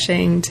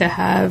refreshing to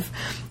have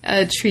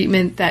a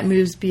treatment that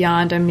moves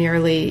beyond a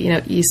merely,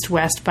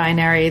 east-west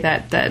binary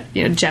that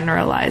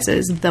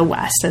generalizes the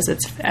West as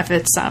if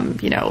it's some,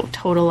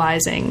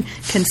 totalizing,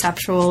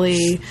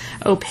 conceptually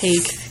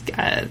opaque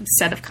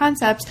set of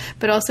concepts,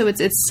 but also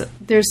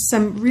there's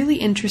some really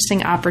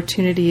interesting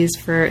opportunities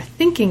for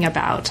thinking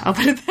about, I'll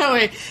put it that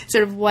way,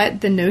 sort of what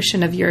the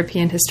notion of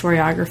European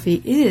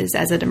historiography is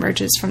as it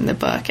emerges from the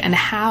book, and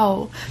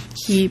how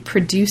he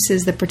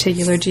produces the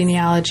particular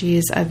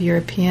genealogies of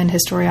European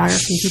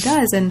historiography he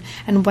does, and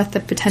what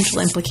the potential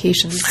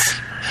implications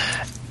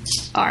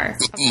are.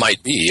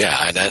 Might be,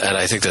 yeah, and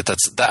I think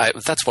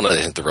that's one of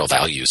the real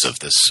values of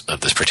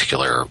this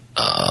particular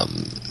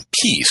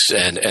piece,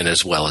 and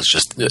as well as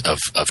just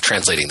of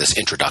translating this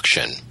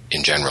introduction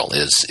in general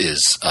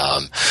is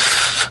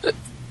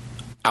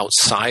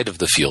outside of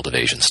the field of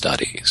Asian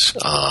studies.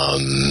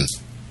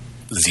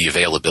 The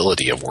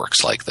availability of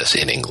works like this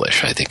in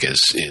English, I think, is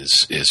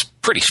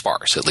pretty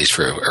sparse, at least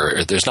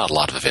or there's not a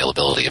lot of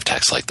availability of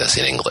texts like this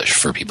in English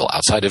for people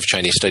outside of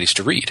Chinese studies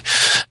to read.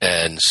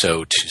 And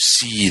so to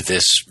see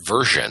this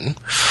version,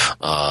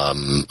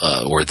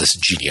 or this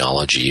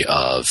genealogy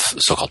of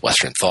so-called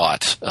Western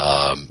thought,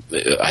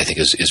 I think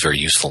is very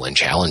useful and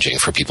challenging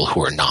for people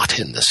who are not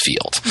in this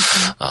field.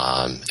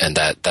 And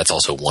that's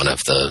also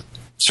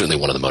certainly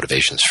one of the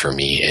motivations for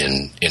me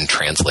in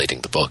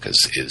translating the book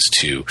is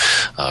to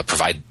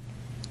provide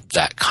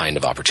that kind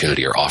of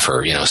opportunity, or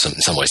offer, in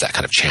some ways, that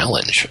kind of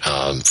challenge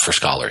for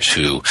scholars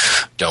who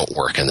don't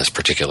work in this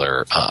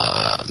particular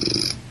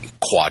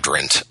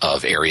quadrant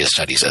of area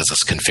studies as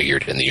it's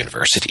configured in the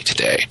university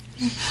today.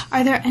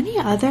 Are there any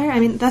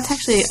other, that's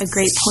actually a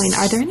great point.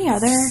 Are there any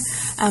other,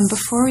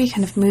 before we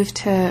kind of move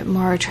to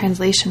more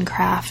translation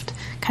craft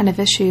kind of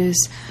issues,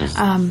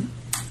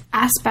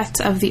 aspects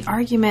of the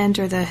argument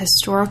or the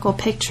historical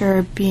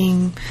picture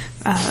being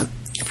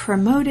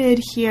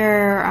promoted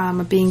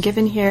here, being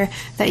given here,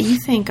 that you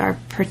think are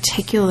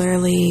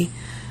particularly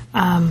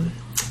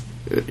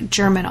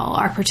germinal,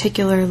 are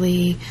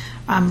particularly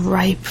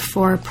ripe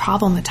for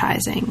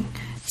problematizing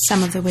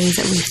some of the ways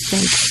that we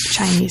think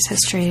Chinese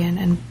history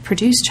and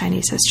produce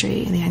Chinese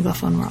history in the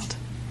Anglophone world?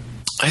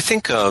 I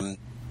think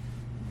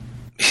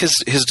his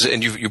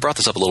and you brought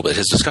this up a little bit,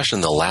 his discussion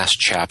in the last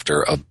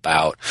chapter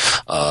about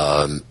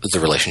the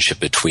relationship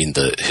between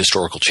the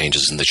historical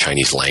changes in the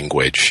Chinese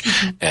language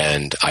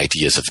and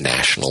ideas of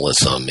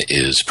nationalism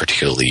is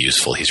particularly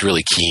useful. He's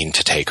really keen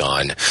to take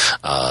on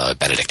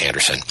Benedict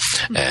Anderson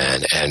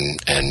and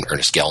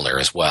Ernest Gellner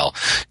as well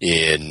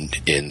in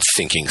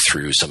thinking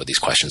through some of these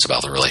questions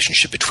about the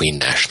relationship between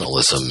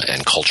nationalism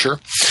and culture,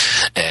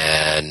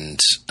 and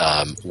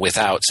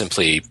without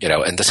simply,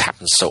 and this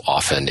happens so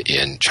often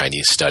in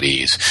Chinese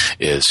studies,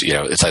 is,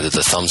 it's either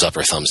the thumbs up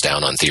or thumbs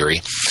down on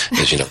theory.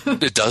 Is,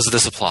 does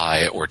this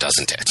apply or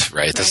doesn't it?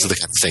 Right? This is the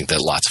kind of thing that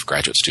lots of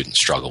graduate students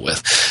struggle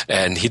with,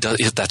 and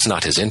that's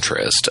not his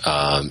interest.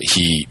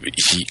 He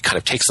kind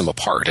of takes them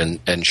apart and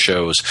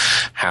shows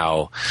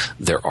how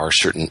there are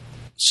certain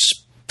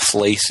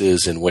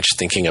places in which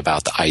thinking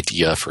about the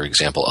idea, for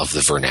example, of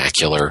the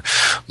vernacular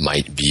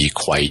might be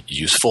quite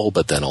useful,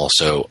 but then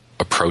also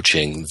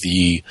approaching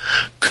the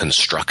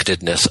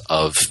constructedness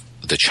of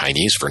the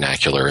Chinese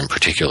vernacular in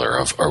particular,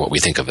 or what we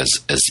think of as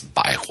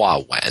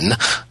Baihua Wen,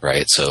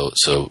 right? So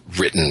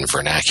written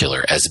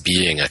vernacular as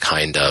being a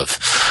kind of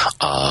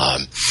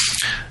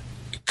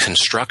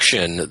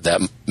construction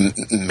that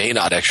may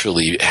not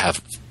actually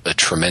have a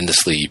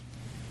tremendously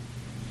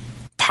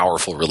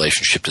powerful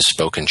relationship to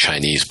spoken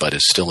Chinese, but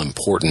is still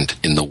important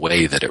in the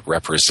way that it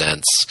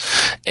represents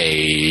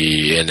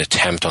an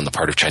attempt on the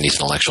part of Chinese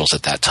intellectuals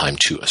at that time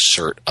to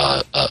assert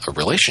a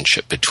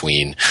relationship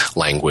between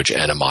language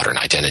and a modern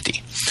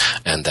identity.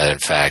 And that, in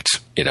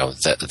fact,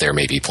 that there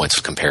may be points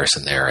of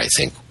comparison there, I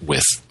think,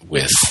 with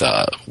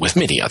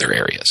many other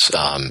areas.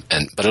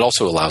 But it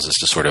also allows us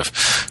to sort of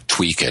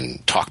tweak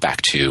and talk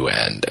back to,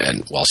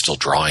 and while still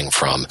drawing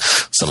from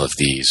some of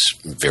these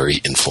very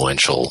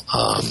influential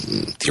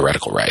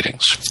theoretical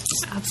writings.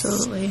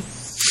 Absolutely.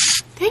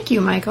 Thank you,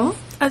 Michael.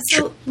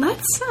 So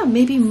let's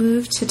maybe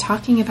move to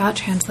talking about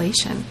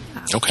translation.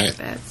 Okay. A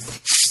bit.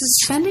 So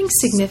spending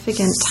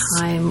significant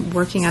time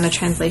working on a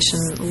translation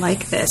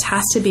like this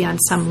has to be on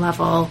some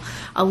level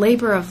a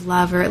labor of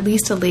love, or at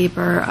least a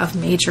labor of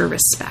major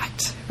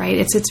respect, right?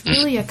 It's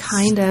really a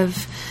kind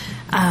of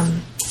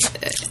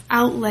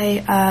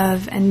outlay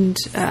of and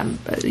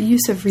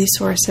use of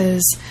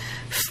resources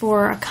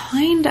for a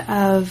kind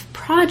of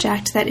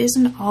project that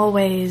isn't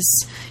always,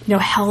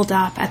 held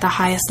up at the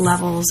highest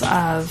levels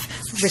of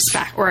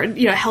respect, or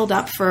held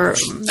up for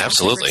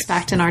absolutely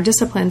respect in our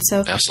discipline.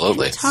 So,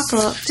 absolutely, talk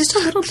just a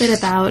little bit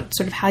about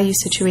sort of how you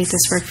situate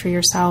this work for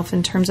yourself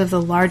in terms of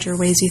the larger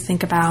ways you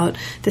think about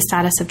the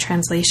status of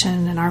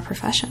translation in our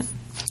profession.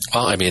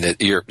 Well, I mean,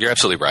 you're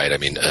absolutely right. I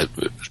mean,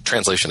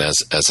 translation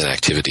as an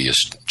activity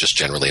is just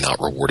generally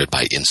not rewarded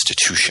by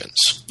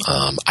institutions.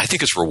 I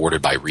think it's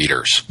rewarded by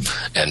readers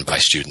and by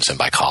students and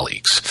by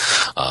colleagues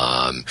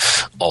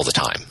all the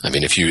time. I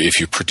mean, if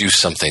you produce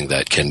something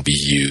that can be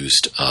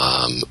used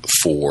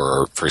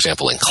for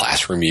example, in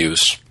classroom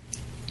use,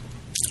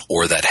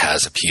 or that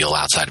has appeal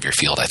outside of your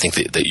field, I think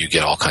that you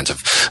get all kinds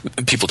of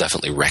people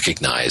definitely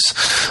recognize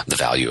the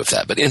value of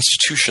that. But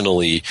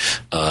institutionally,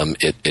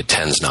 it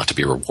tends not to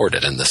be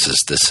rewarded, and this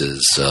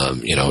is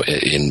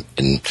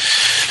in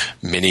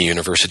many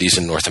universities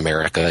in North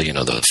America,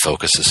 the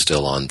focus is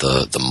still on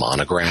the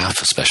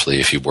monograph, especially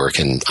if you work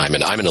in. I'm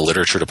in a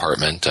literature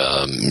department.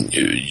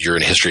 You're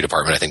in a history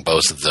department. I think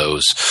both of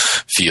those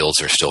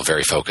fields are still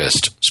very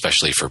focused,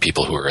 especially for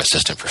people who are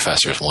assistant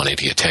professors wanting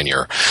to get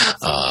tenure.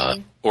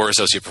 Or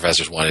associate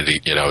professors wanted to,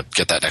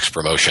 get that next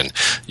promotion.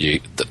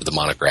 The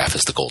monograph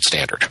is the gold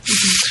standard,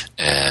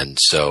 and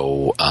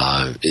so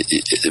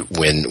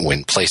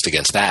when placed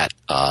against that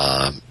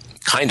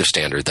kind of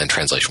standard, then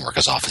translation work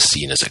is often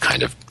seen as a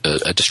kind of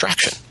a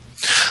distraction,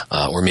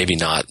 or maybe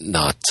not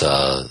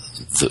the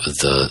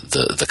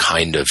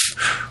kind of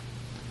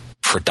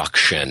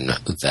production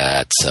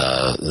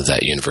that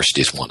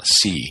universities want to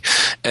see.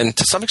 And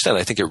to some extent,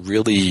 I think it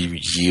really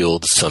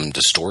yields some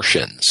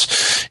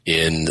distortions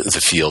in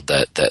the field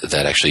that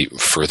actually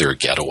further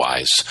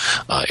ghettoize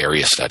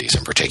area studies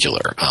in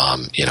particular.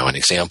 An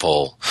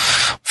example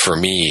for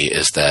me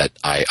is that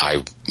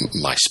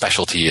my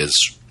specialty is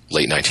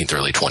late 19th,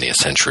 early 20th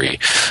century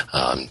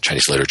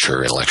Chinese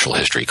literature, intellectual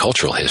history,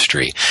 cultural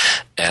history,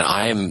 and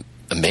I'm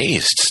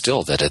amazed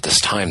still that at this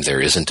time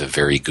there isn't a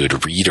very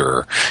good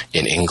reader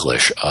in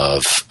English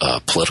of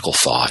political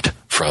thought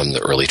from the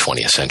early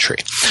 20th century.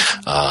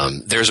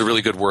 There's a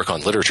really good work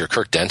on literature.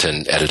 Kirk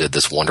Denton edited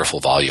this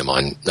wonderful volume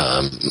on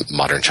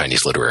modern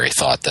Chinese literary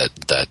thought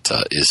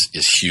that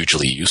is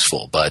hugely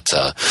useful. But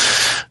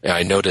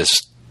I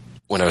noticed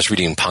when I was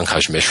reading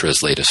Pankaj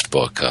Mishra's latest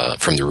book,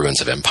 From the Ruins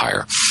of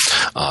Empire,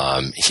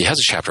 he has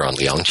a chapter on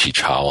Liang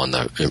Qichao, on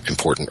the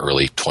important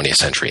early 20th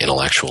century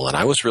intellectual. And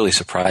I was really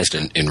surprised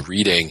in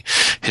reading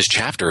his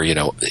chapter.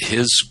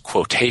 His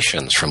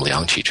quotations from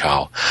Liang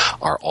Qichao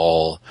are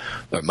all,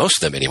 or most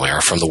of them anyway, are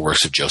from the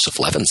works of Joseph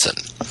Levinson.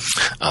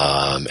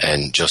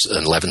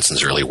 And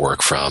Levinson's early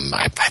work from,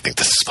 I think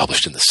this is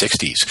published in the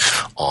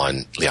 60s,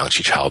 on Liang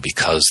Qichao,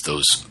 because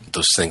those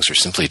things are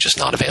simply just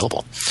not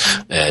available.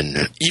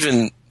 And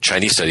even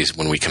Chinese studies,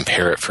 when we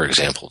compare it, for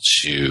example,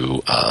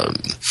 to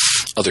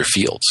other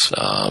fields,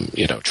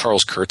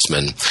 Charles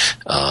Kurtzman,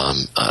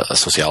 a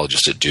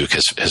sociologist at Duke,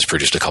 has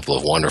produced a couple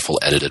of wonderful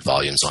edited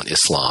volumes on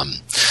Islam,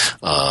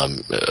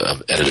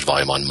 edited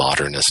volume on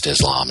modernist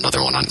Islam,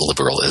 another one on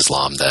liberal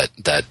Islam,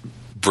 that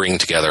bring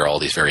together all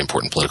these very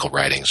important political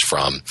writings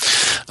from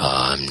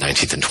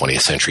 19th and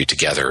 20th century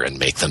together and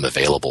make them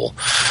available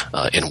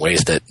in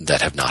ways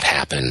that have not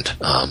happened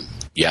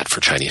yet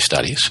for Chinese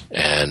studies.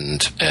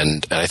 And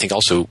I think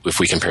also, if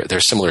we compare,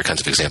 there's similar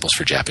kinds of examples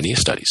for Japanese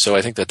studies. So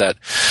I think that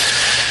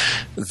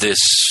this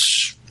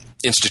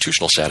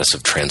institutional status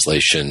of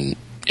translation,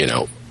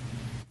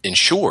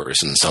 ensures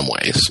in some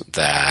ways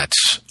that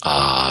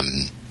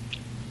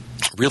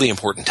really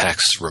important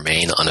texts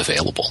remain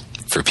unavailable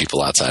for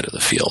people outside of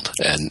the field,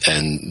 and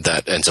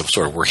that ends up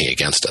sort of working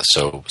against us.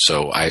 So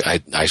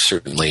I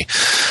certainly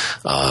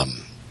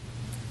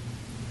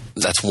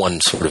that's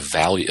one sort of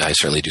value. I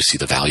certainly do see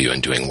the value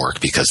in doing work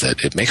because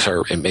it makes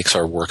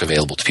our work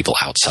available to people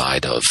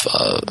outside of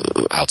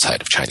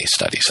Chinese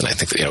studies. And I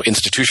think that,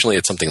 institutionally,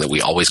 it's something that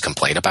we always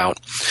complain about,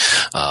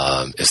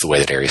 is the way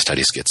that area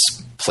studies gets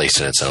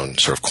placed in its own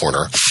sort of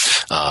corner.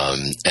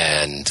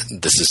 And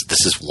this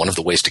is one of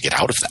the ways to get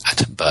out of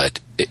that. But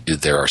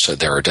there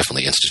are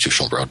definitely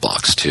institutional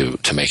roadblocks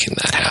to making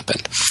that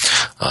happen.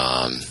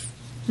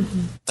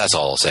 That's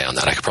all I'll say on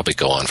that. I could probably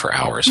go on for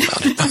hours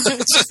about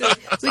it. So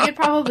we could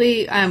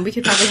probably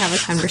have a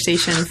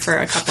conversation for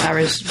a couple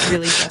hours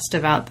really just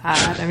about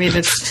that. I mean,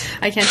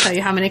 I can't tell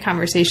you how many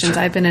conversations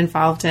I've been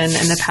involved in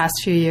the past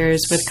few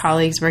years with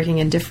colleagues working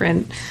in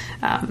different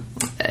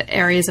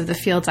areas of the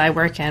fields I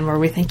work in, where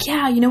we think,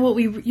 what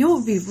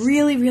would be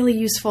really, really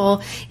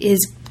useful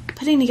is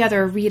putting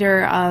together a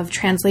reader of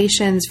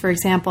translations, for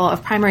example,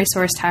 of primary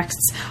source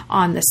texts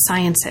on the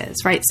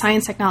sciences, right?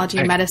 Science, technology,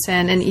 and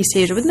medicine in East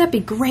Asia. Wouldn't that be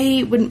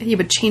great? Wouldn't it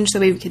would change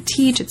the way we could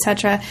teach, et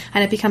cetera?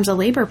 And it becomes a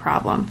labor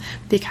problem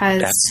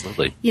because,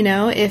 absolutely,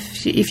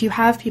 if you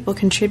have people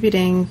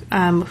contributing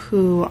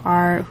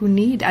who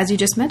need, as you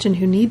just mentioned,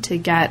 who need to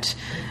get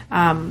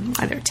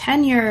either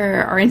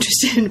tenure or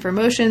interested in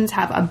promotions,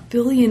 have a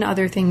billion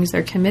other things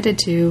they're committed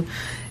to,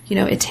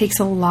 it takes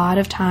a lot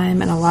of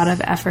time and a lot of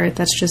effort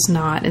that's just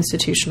not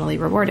institutionally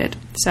rewarded.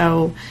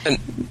 So,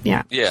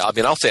 yeah. Yeah, I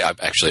mean, I'll say,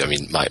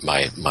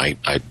 my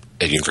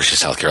at University of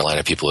South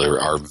Carolina, people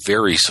are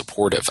very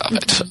supportive of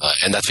it.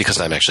 And that's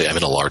because I'm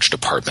in a large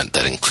department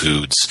that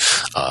includes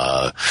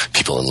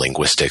people in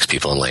linguistics,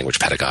 people in language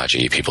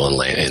pedagogy,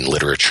 people in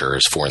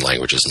literatures, foreign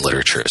languages and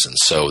literatures. And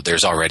so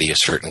there's already a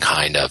certain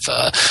kind of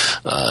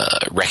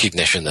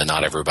recognition that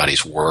not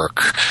everybody's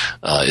work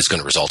is going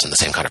to result in the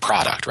same kind of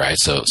product, right?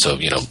 So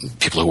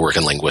people who work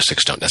in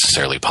linguistics don't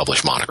necessarily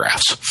publish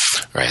monographs,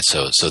 right?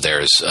 So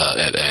there's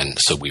and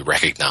so we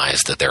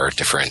recognize that there are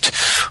different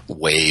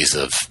ways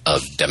of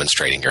demonstrating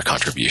your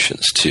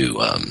contributions to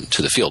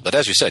the field. But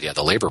as you said,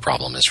 the labor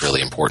problem is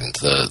really important.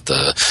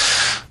 The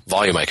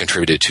volume I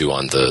contributed to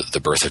on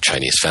the birth of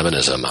Chinese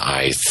feminism,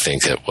 I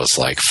think it was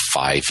like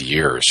 5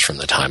 years from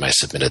the time I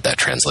submitted that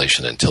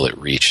translation until it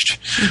reached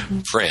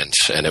print.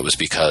 And it was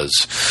because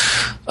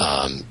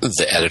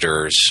the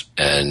editors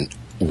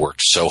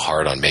worked so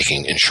hard on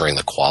ensuring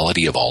the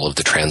quality of all of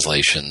the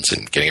translations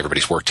and getting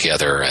everybody's work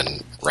together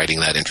and writing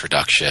that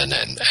introduction.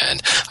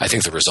 And I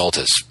think the result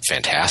is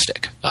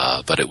fantastic.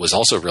 But it was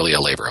also really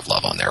a labor of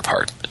love on their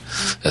part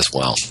as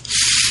well.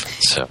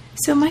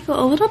 So,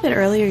 Michael, a little bit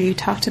earlier you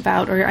talked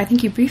about, or I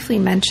think you briefly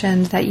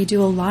mentioned, that you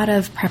do a lot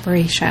of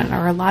preparation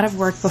or a lot of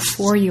work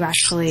before you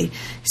actually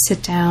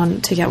sit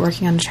down to get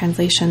working on a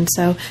translation.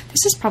 So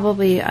this is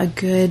probably a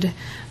good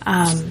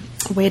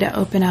way to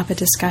open up a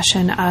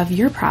discussion of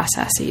your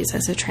processes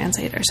as a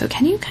translator. So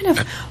can you kind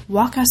of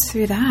walk us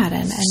through that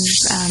and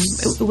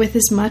with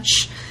as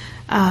much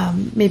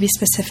maybe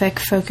specific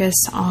focus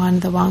on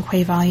the Wang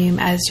Hui volume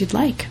as you'd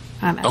like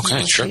as an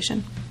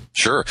illustration?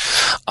 Sure.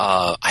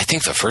 I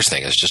think the first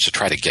thing is just to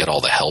try to get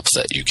all the help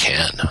that you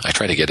can. I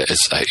try to get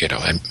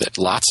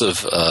lots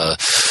of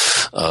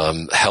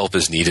help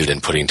is needed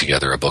in putting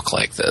together a book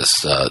like this.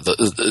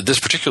 This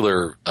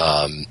particular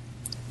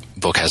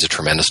book has a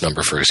tremendous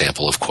number, for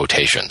example, of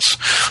quotations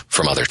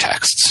from other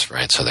texts,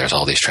 right? So there's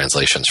all these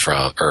translations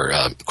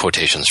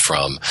quotations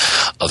from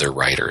other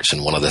writers.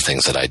 And one of the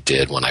things that I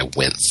did when I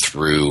went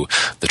through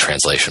the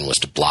translation was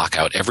to block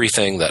out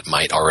everything that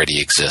might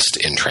already exist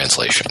in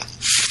translation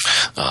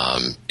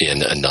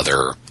in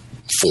another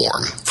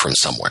form from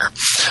somewhere.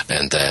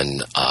 And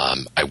then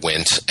I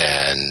went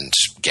and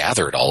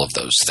gathered all of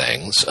those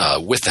things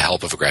with the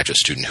help of a graduate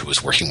student who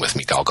was working with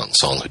me, Gao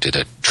Gengsong, who did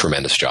a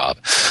tremendous job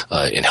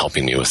in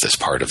helping me with this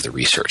part of the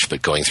research.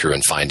 But going through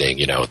and finding,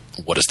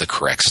 what is the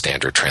correct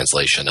standard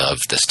translation of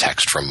this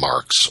text from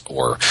Marx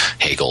or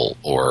Hegel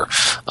or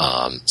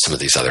some of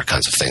these other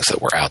kinds of things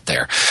that were out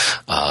there.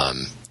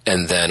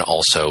 And then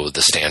also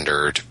the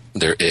standard.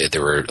 There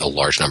were a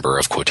large number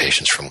of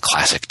quotations from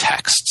classic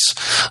texts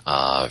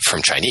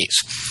from Chinese.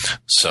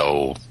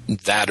 So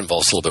that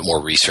involves a little bit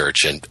more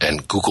research,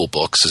 and Google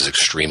Books is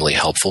extremely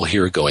helpful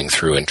here, going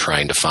through and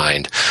trying to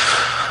find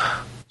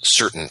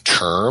certain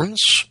terms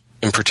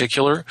in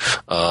particular.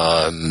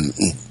 I'm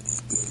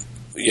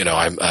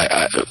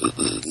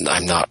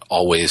not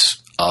always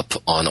up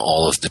on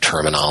all of the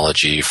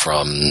terminology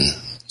from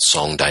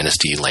Song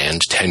Dynasty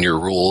land tenure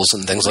rules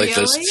and things like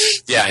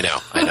this. Yeah, I know.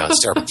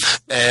 It's terrible.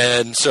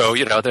 And so,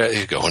 there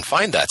you go and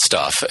find that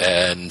stuff,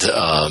 and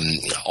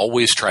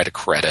always try to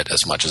credit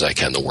as much as I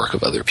can the work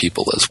of other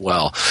people as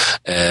well.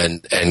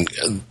 And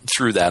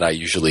through that, I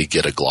usually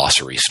get a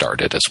glossary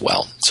started as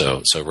well.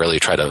 So really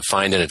try to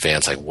find in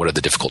advance, like, what are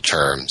the difficult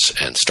terms,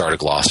 and start a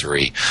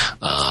glossary,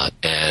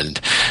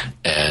 and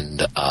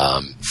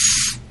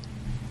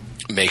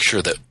make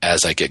sure that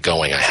as I get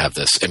going, I have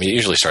this. I mean, it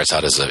usually starts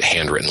out as a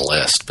handwritten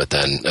list, but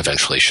then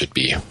eventually should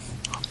be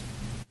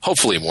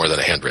hopefully more than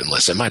a handwritten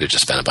list. It might have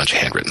just been a bunch of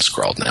handwritten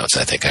scrawled notes,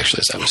 I think, actually,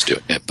 as I was doing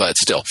it. But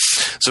still,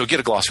 so get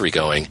a glossary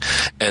going,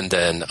 and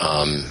then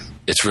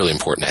it's really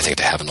important, I think,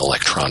 to have an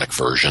electronic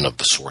version of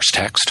the source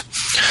text.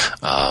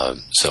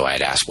 So I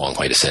had asked Wang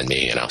Hui to send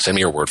me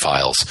your Word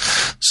files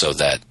so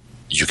that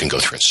you can go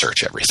through and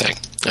search everything.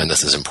 And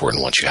this is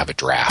important once you have a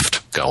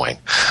draft going.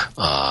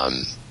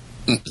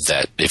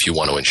 That if you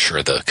want to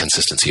ensure the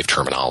consistency of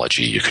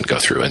terminology, you can go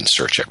through and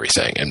search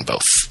everything in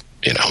both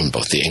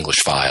the English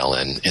file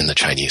and in the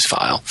Chinese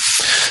file.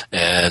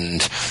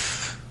 And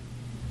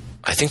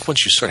I think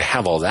once you sort of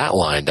have all that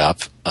lined up,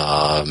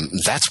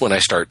 that's when I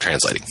start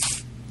translating.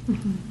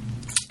 Mm-hmm.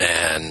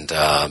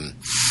 And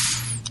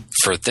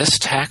for this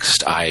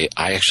text, I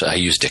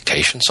use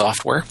dictation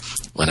software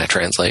when I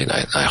translate.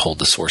 I hold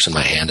the source in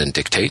my hand and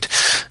dictate,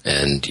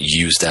 and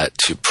use that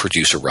to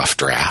produce a rough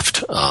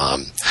draft.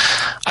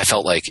 I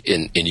felt like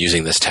in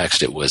using this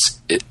text,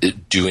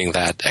 doing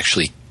that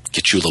actually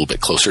gets you a little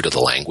bit closer to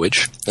the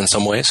language in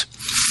some ways.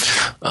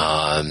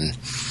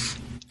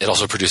 It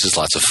also produces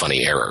lots of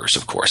funny errors,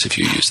 of course, if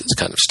you use this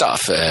kind of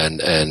stuff.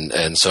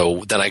 And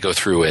so then I go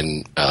through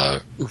and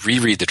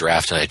reread the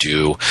draft, and I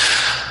do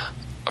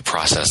a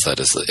process that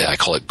is, I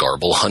call it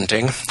garble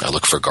hunting. I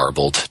look for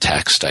garbled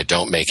text. I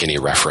don't make any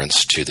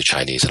reference to the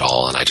Chinese at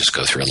all, and I just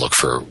go through and look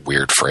for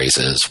weird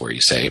phrases where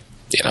you say,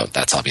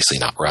 that's obviously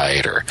not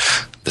right, or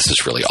this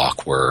is really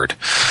awkward.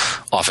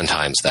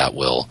 Oftentimes that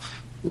will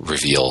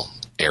reveal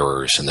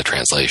errors in the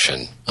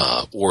translation,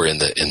 or in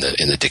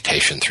the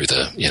dictation through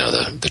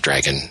the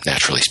Dragon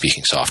naturally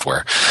speaking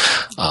software.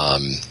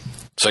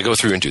 So I go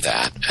through and do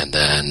that, and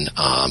then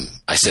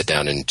I sit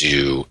down and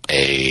do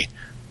a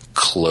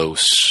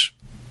close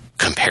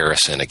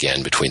comparison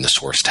again between the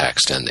source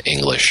text and the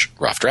English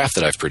rough draft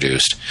that I've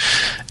produced,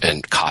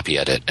 and copy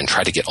edit and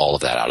try to get all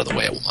of that out of the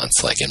way at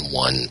once, like in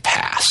one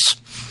pass,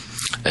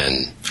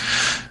 and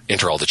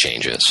enter all the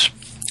changes.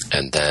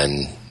 And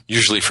then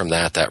usually from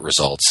that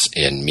results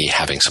in me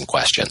having some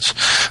questions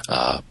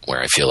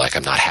where I feel like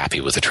I'm not happy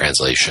with the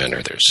translation,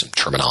 or there's some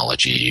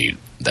terminology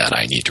that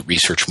I need to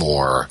research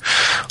more,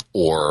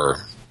 or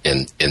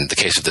in the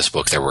case of this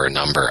book, there were a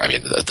number. I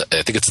mean,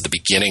 I think it's at the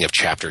beginning of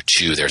chapter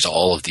 2. There's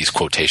all of these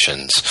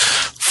quotations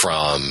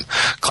from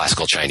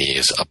classical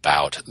Chinese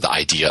about the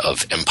idea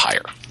of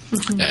empire,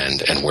 mm-hmm.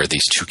 and where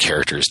these two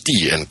characters,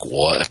 Di and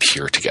Guo,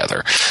 appear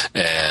together.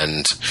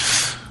 And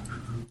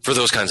for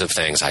those kinds of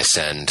things, I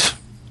send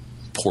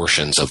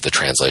portions of the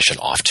translation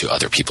off to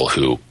other people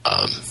who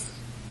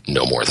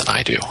know more than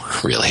I do,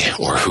 really,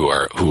 or who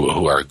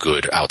are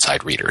good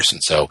outside readers. And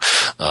so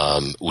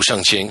Wu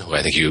Shengqing, who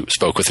I think you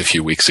spoke with a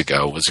few weeks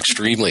ago, was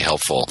extremely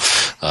helpful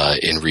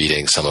in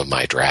reading some of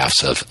my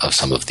drafts of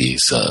some of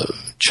these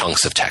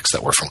chunks of text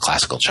that were from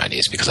classical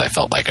Chinese, because I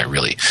felt like I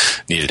really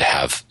needed to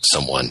have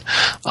someone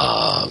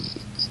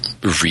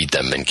read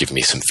them and give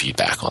me some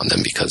feedback on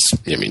them, because,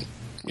 I mean,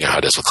 you know how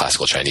it is with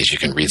classical Chinese. You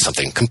can read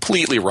something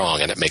completely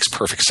wrong and it makes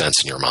perfect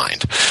sense in your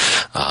mind.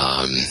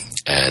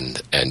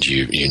 And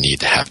you need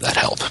to have that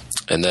help.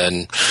 And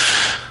then,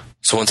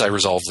 so once I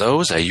resolve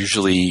those, I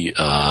usually,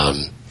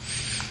 I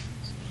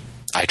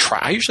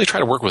usually try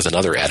to work with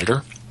another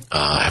editor.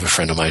 I have a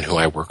friend of mine who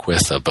I work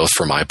with, both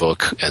for my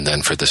book and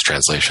then for this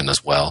translation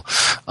as well,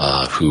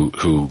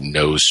 who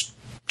knows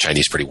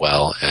Chinese pretty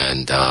well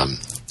and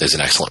is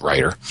an excellent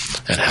writer,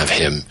 and have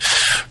him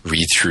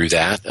read through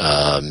that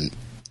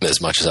as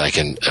much as I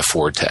can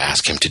afford to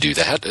ask him to do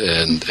that,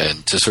 and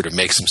to sort of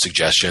make some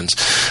suggestions.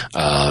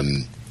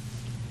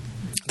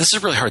 This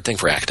is a really hard thing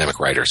for academic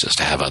writers, is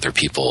to have other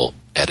people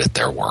edit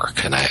their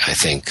work. And I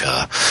think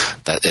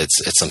that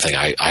it's something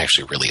I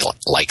actually really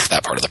like,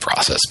 that part of the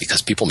process,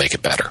 because people make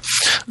it better.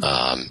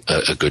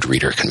 A good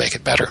reader can make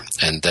it better.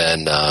 And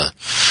then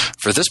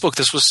for this book,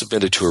 this was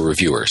submitted to a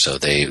reviewer. So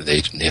they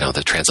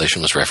the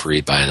translation was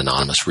refereed by an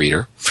anonymous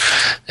reader,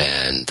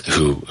 and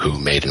who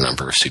made a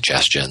number of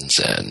suggestions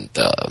and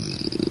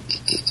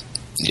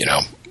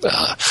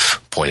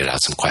pointed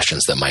out some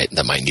questions that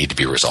might need to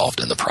be resolved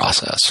in the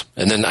process.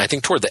 And then I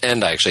think toward the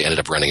end, I actually ended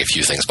up running a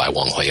few things by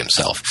Wang Hui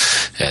himself,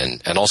 and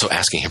also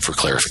asking him for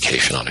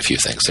clarification on a few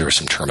things. There was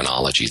some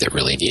terminology that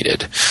really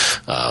needed,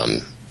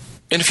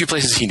 in a few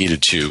places he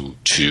needed to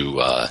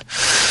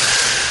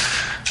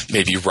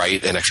maybe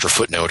write an extra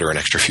footnote or an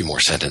extra few more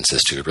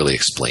sentences to really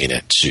explain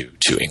it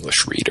to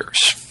English readers.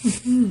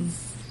 Mm-hmm.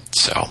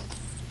 So,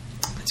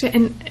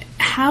 and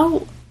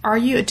how are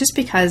you, just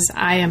because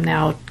I am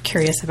now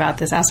curious about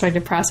this aspect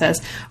of process,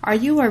 are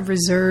you a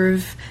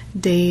reserve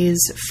days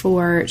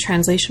for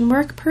translation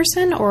work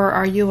person, or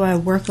are you a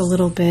work a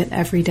little bit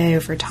every day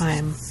over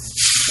time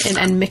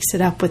and mix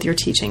it up with your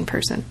teaching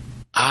person?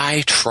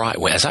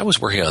 As I was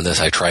working on this,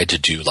 I tried to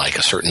do like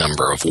a certain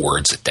number of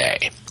words a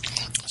day.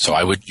 So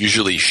I would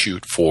usually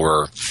shoot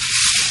for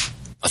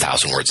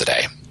 1,000 words a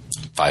day,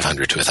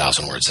 500 to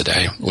 1,000 words a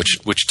day,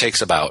 which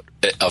takes about,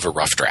 of a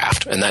rough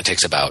draft, and that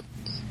takes about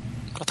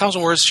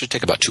 1,000 words should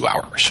take about 2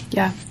 hours.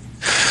 Yeah.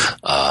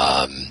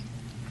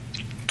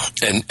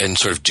 And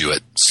sort of do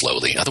it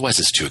slowly. Otherwise,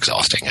 it's too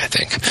exhausting, I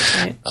think.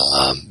 Right.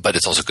 But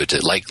it's also good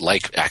to, like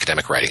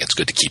academic writing, it's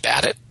good to keep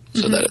at it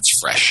so that it's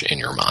fresh in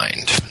your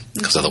mind,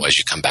 because otherwise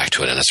you come back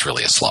to it and it's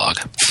really a slog.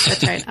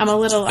 That's right.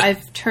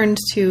 I've turned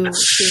to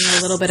being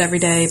a little bit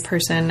everyday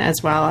person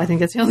as well. I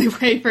think it's the only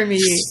way for me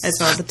as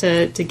well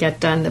to get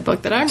done the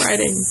book that I'm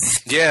writing.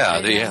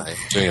 Yeah,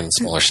 doing it in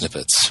smaller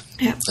snippets.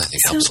 Yeah. I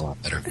think helps a lot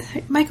better.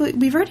 Michael,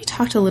 we've already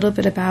talked a little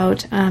bit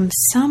about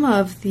some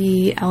of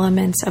the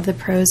elements of the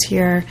prose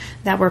here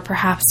that were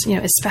perhaps,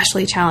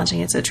 especially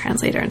challenging as a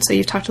translator. And so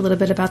you've talked a little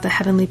bit about the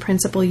heavenly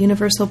principle,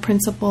 universal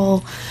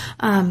principle,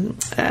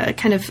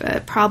 kind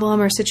of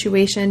problem or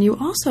situation. You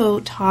also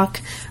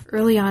talk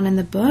early on in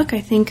the book,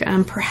 I think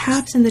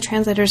perhaps in the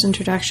translator's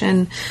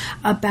introduction,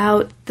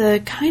 about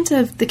the kinds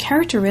of the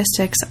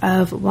characteristics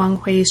of Wang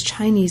Hui's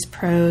Chinese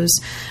prose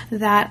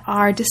that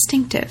are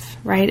distinctive,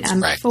 right?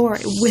 Right.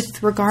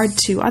 With regard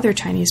to other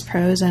Chinese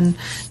prose and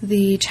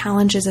the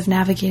challenges of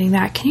navigating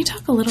that. Can you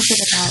talk a little bit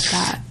about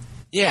that?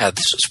 Yeah,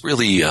 this was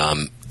really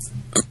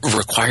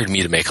required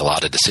me to make a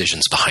lot of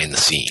decisions behind the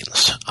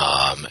scenes,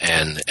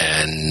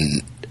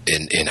 and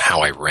in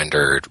how I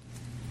rendered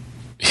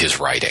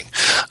his writing.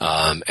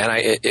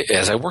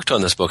 As I worked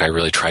on this book, I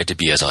really tried to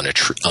be as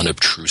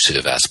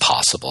unobtrusive as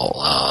possible.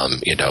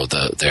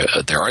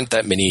 There aren't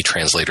that many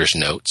translator's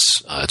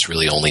notes. It's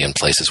really only in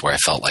places where I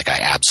felt like I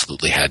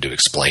absolutely had to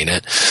explain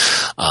it.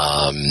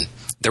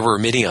 There were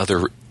many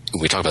other,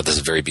 we talked about this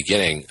at the very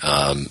beginning,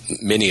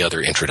 many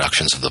other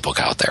introductions of the book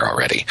out there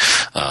already,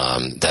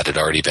 that had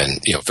already been,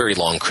 very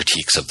long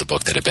critiques of the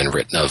book that had been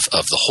written of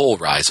the whole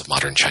rise of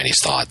modern Chinese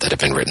thought that had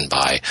been written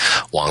by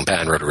Wang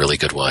Ban wrote a really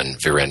good one.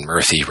 Viren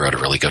Murthy wrote a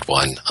really good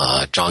one.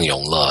 Zhang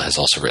Yongle has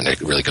also written a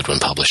really good one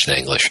published in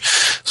English.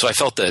 So I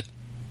felt that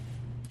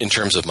in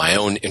terms of my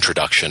own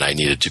introduction, I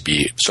needed to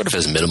be sort of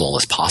as minimal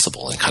as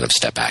possible and kind of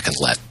step back and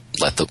let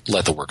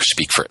the work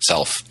speak for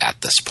itself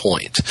at this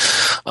point.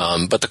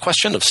 But the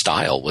question of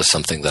style was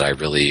something that I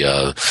really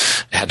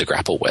had to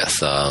grapple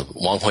with.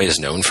 Wang Hui is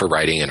known for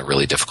writing in a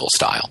really difficult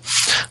style.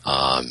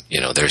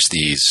 There's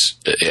these.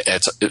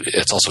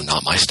 It's also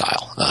not my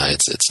style.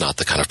 It's not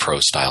the kind of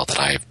prose style that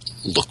I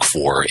look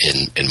for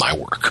in my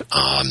work.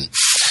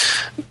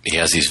 He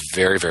has these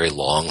very, very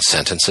long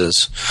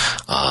sentences,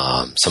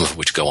 some of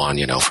which go on,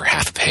 for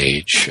half a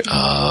page.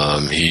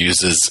 He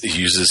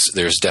uses.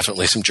 There's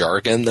definitely some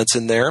jargon that's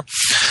in there,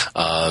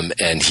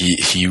 and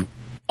he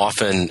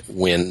often,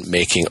 when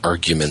making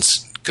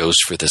arguments, goes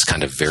for this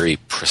kind of very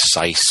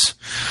precise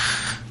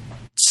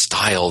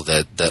style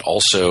that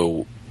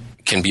also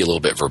can be a little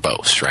bit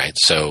verbose, right?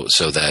 So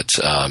that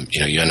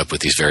you end up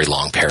with these very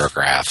long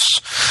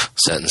paragraphs,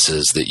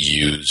 sentences that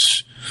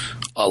use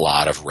a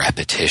lot of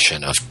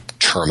repetition of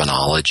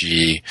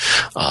terminology,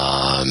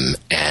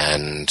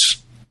 and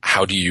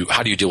how do you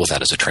deal with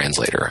that as a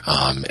translator?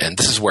 And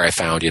this is where I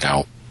found,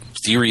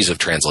 theories of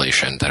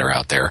translation that are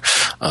out there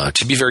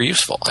to be very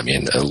useful. I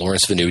mean,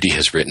 Lawrence Venuti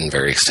has written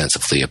very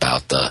extensively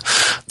about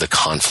the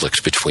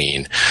conflict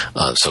between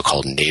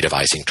so-called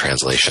nativizing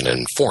translation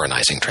and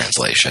foreignizing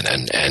translation.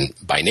 And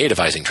by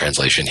nativizing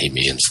translation, he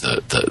means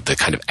the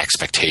kind of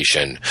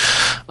expectation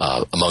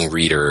among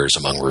readers,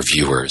 among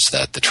reviewers,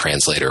 that the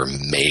translator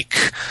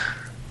make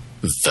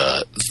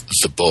the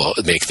book,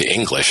 make the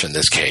English in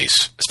this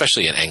case,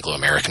 especially in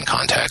Anglo-American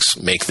context,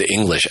 make the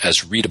English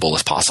as readable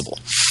as possible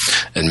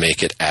and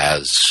make it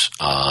as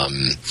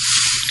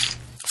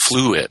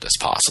fluid as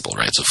possible,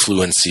 right? So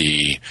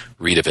fluency,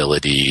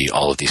 readability,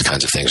 all of these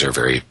kinds of things are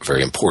very,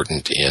 very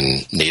important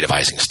in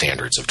nativizing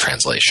standards of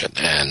translation.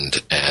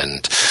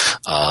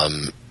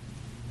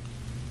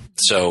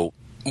 So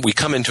we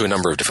come into a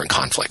number of different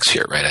conflicts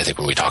here, right? I think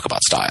when we talk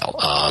about style,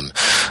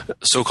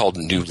 so-called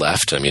New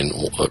Left,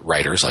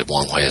 writers like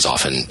Wang Hui is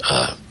often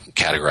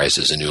categorized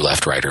as a New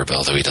Left writer, but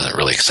although he doesn't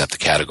really accept the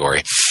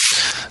category,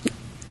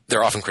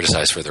 they're often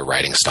criticized for their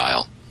writing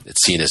style.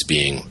 It's seen as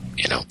being,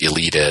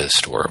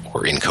 elitist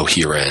or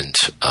incoherent.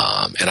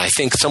 And I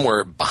think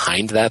somewhere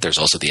behind that, there's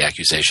also the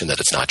accusation that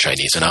it's not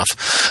Chinese enough,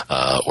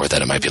 or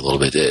that it might be a little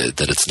bit,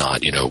 that it's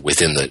not,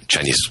 within the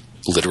Chinese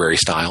literary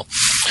style.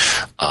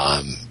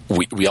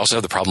 We also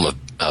have the problem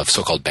of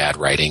so-called bad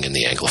writing in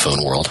the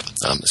Anglophone world,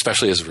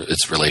 especially as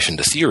its relation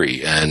to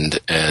theory, and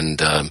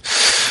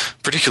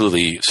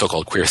particularly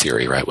so-called queer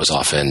theory, right, was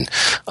often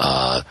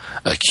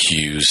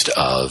accused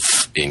of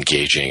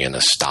engaging in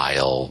a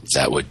style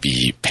that would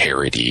be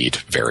parodied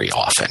very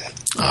often.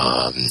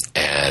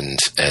 And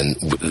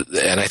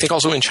I think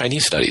also in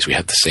Chinese studies we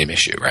have the same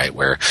issue, right,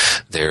 where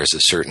there's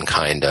a certain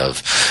kind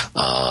of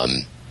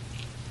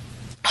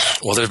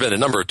well, there's been a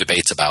number of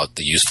debates about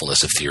the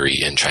usefulness of theory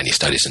in Chinese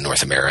studies in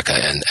North America,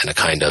 and a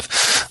kind of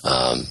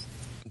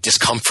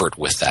discomfort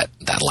with that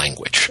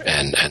language.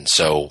 And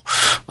so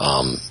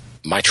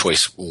my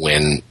choice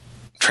when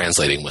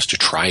translating was to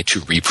try to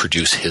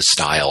reproduce his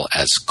style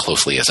as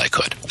closely as I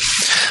could.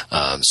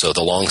 So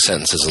the long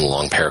sentences and the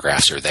long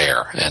paragraphs are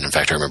there. And in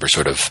fact, I remember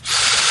sort of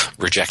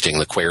rejecting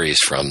the queries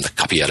from the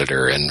copy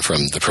editor and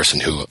from the person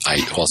who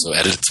I also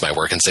edits my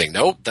work and saying,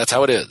 no, that's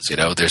how it is.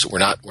 We're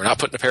not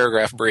putting a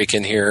paragraph break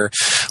in here.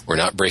 We're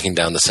not breaking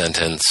down the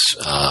sentence.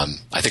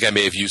 I think I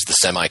may have used the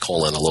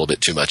semicolon a little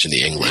bit too much in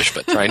the English,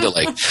 but trying to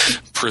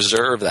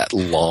preserve that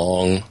the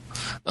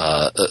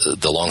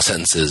long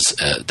sentences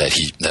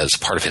that's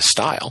part of his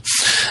style,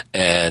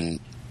 and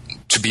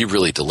to be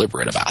really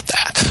deliberate about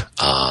that.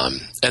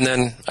 And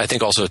then I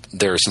think also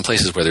there are some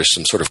places where there's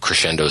some sort of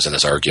crescendos in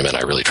his argument.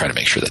 I really try to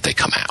make sure that they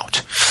come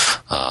out,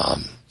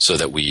 so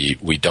that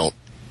we don't,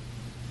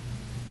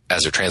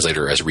 as a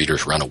translator, as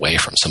readers, run away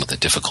from some of the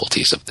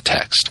difficulties of the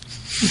text.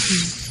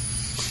 Mm-hmm.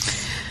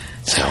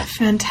 So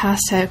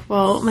fantastic.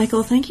 Well,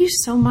 Michael, thank you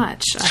so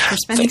much for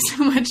spending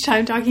so much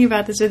time talking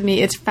about this with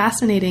me. It's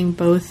fascinating,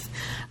 both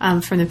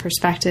from the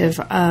perspective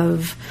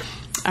of,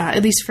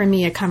 at least for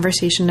me, a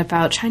conversation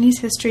about Chinese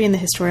history and the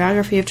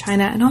historiography of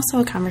China, and also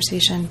a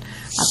conversation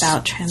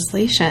about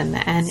translation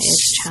and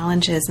its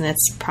challenges and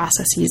its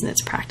processes and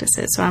its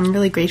practices. So I'm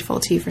really grateful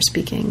to you for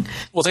speaking.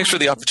 Well, thanks for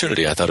the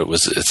opportunity. I thought it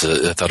was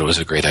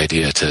a great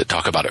idea to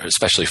talk about it,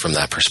 especially from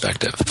that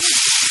perspective.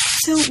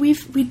 So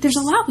there's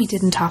a lot we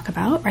didn't talk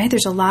about, right?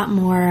 There's a lot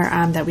more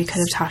that we could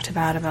have talked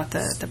about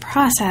the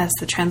process,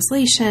 the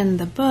translation,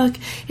 the book.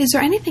 Is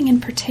there anything in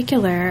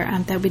particular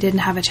that we didn't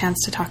have a chance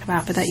to talk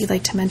about, but that you'd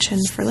like to mention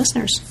for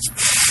listeners?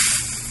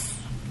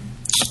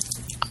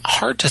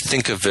 Hard to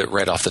think of it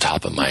right off the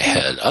top of my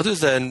head, other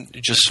than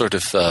just sort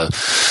of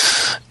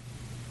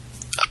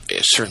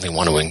certainly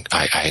want to.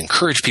 I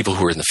encourage people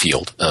who are in the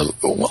field,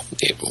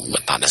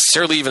 not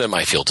necessarily even in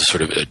my field, to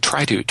sort of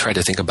try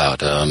to think about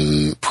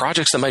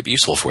projects that might be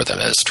useful for them,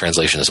 as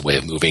translation is a way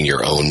of moving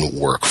your own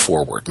work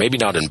forward. Maybe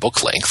not in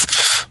book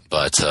length,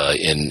 but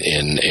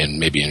in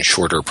maybe in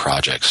shorter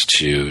projects,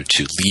 to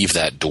leave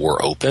that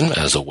door open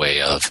as a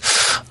way of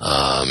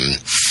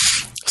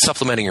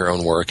supplementing your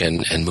own work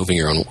and moving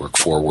your own work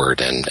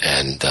forward,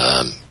 and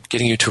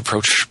getting you to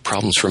approach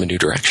problems from a new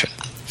direction.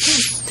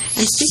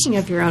 And speaking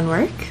of your own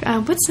work,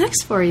 what's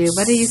next for you?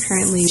 What are you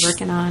currently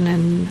working on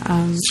and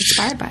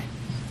inspired by?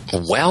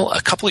 Well,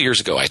 a couple of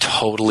years ago, I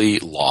totally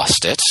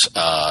lost it.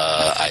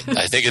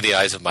 I think in the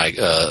eyes of my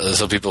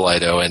some people I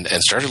know, and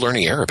started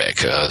learning Arabic.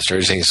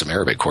 Started taking some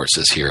Arabic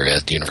courses here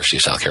at the University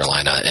of South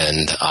Carolina,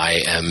 and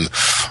I am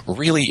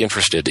really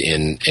interested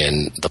in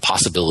the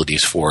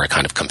possibilities for a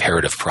kind of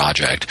comparative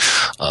project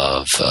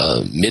of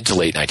mid to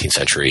late 19th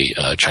century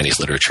Chinese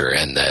literature,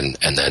 and then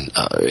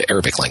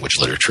Arabic language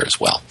literature as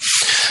well,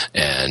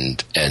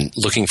 and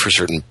looking for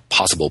certain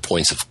possible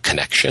points of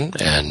connection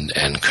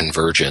and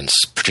convergence,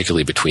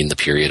 particularly between the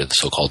period of the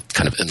so-called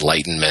kind of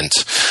Enlightenment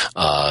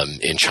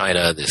in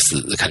China,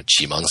 the kind of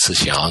Qimeng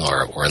Sixiang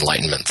or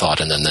Enlightenment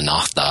thought, and then the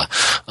Nahda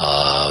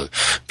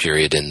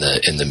period in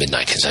the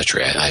mid-19th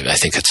century. I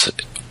think it's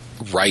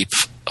ripe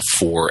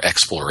for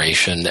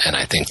exploration, and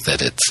I think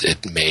that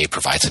it may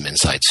provide some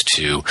insights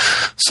to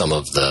some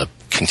of the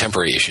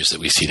contemporary issues that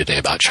we see today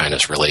about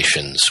China's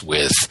relations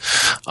with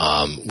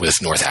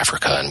North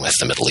Africa and with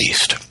the Middle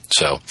East.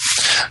 So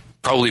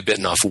probably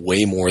bitten off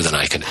way more than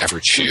I can ever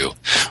chew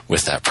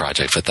with that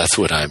project, but that's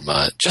what I'm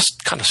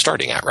just kind of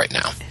starting at right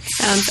now.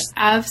 Sounds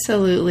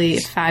absolutely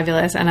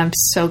fabulous, and I'm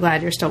so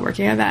glad you're still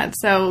working on that.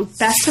 So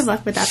best of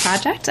luck with that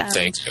project.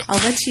 Thank you. I'll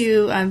let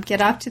you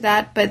get off to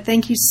that, but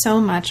thank you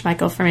so much,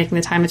 Michael, for making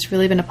the time. It's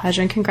really been a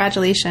pleasure, and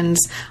congratulations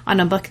on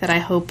a book that I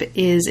hope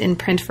is in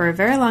print for a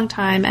very long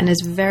time and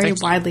is very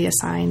widely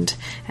assigned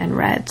and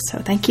read. So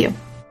thank you.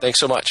 Thanks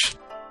so much.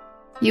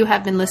 You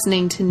have been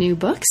listening to New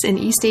Books in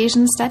East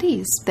Asian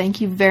Studies. Thank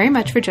you very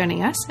much for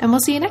joining us, and we'll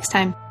see you next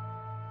time.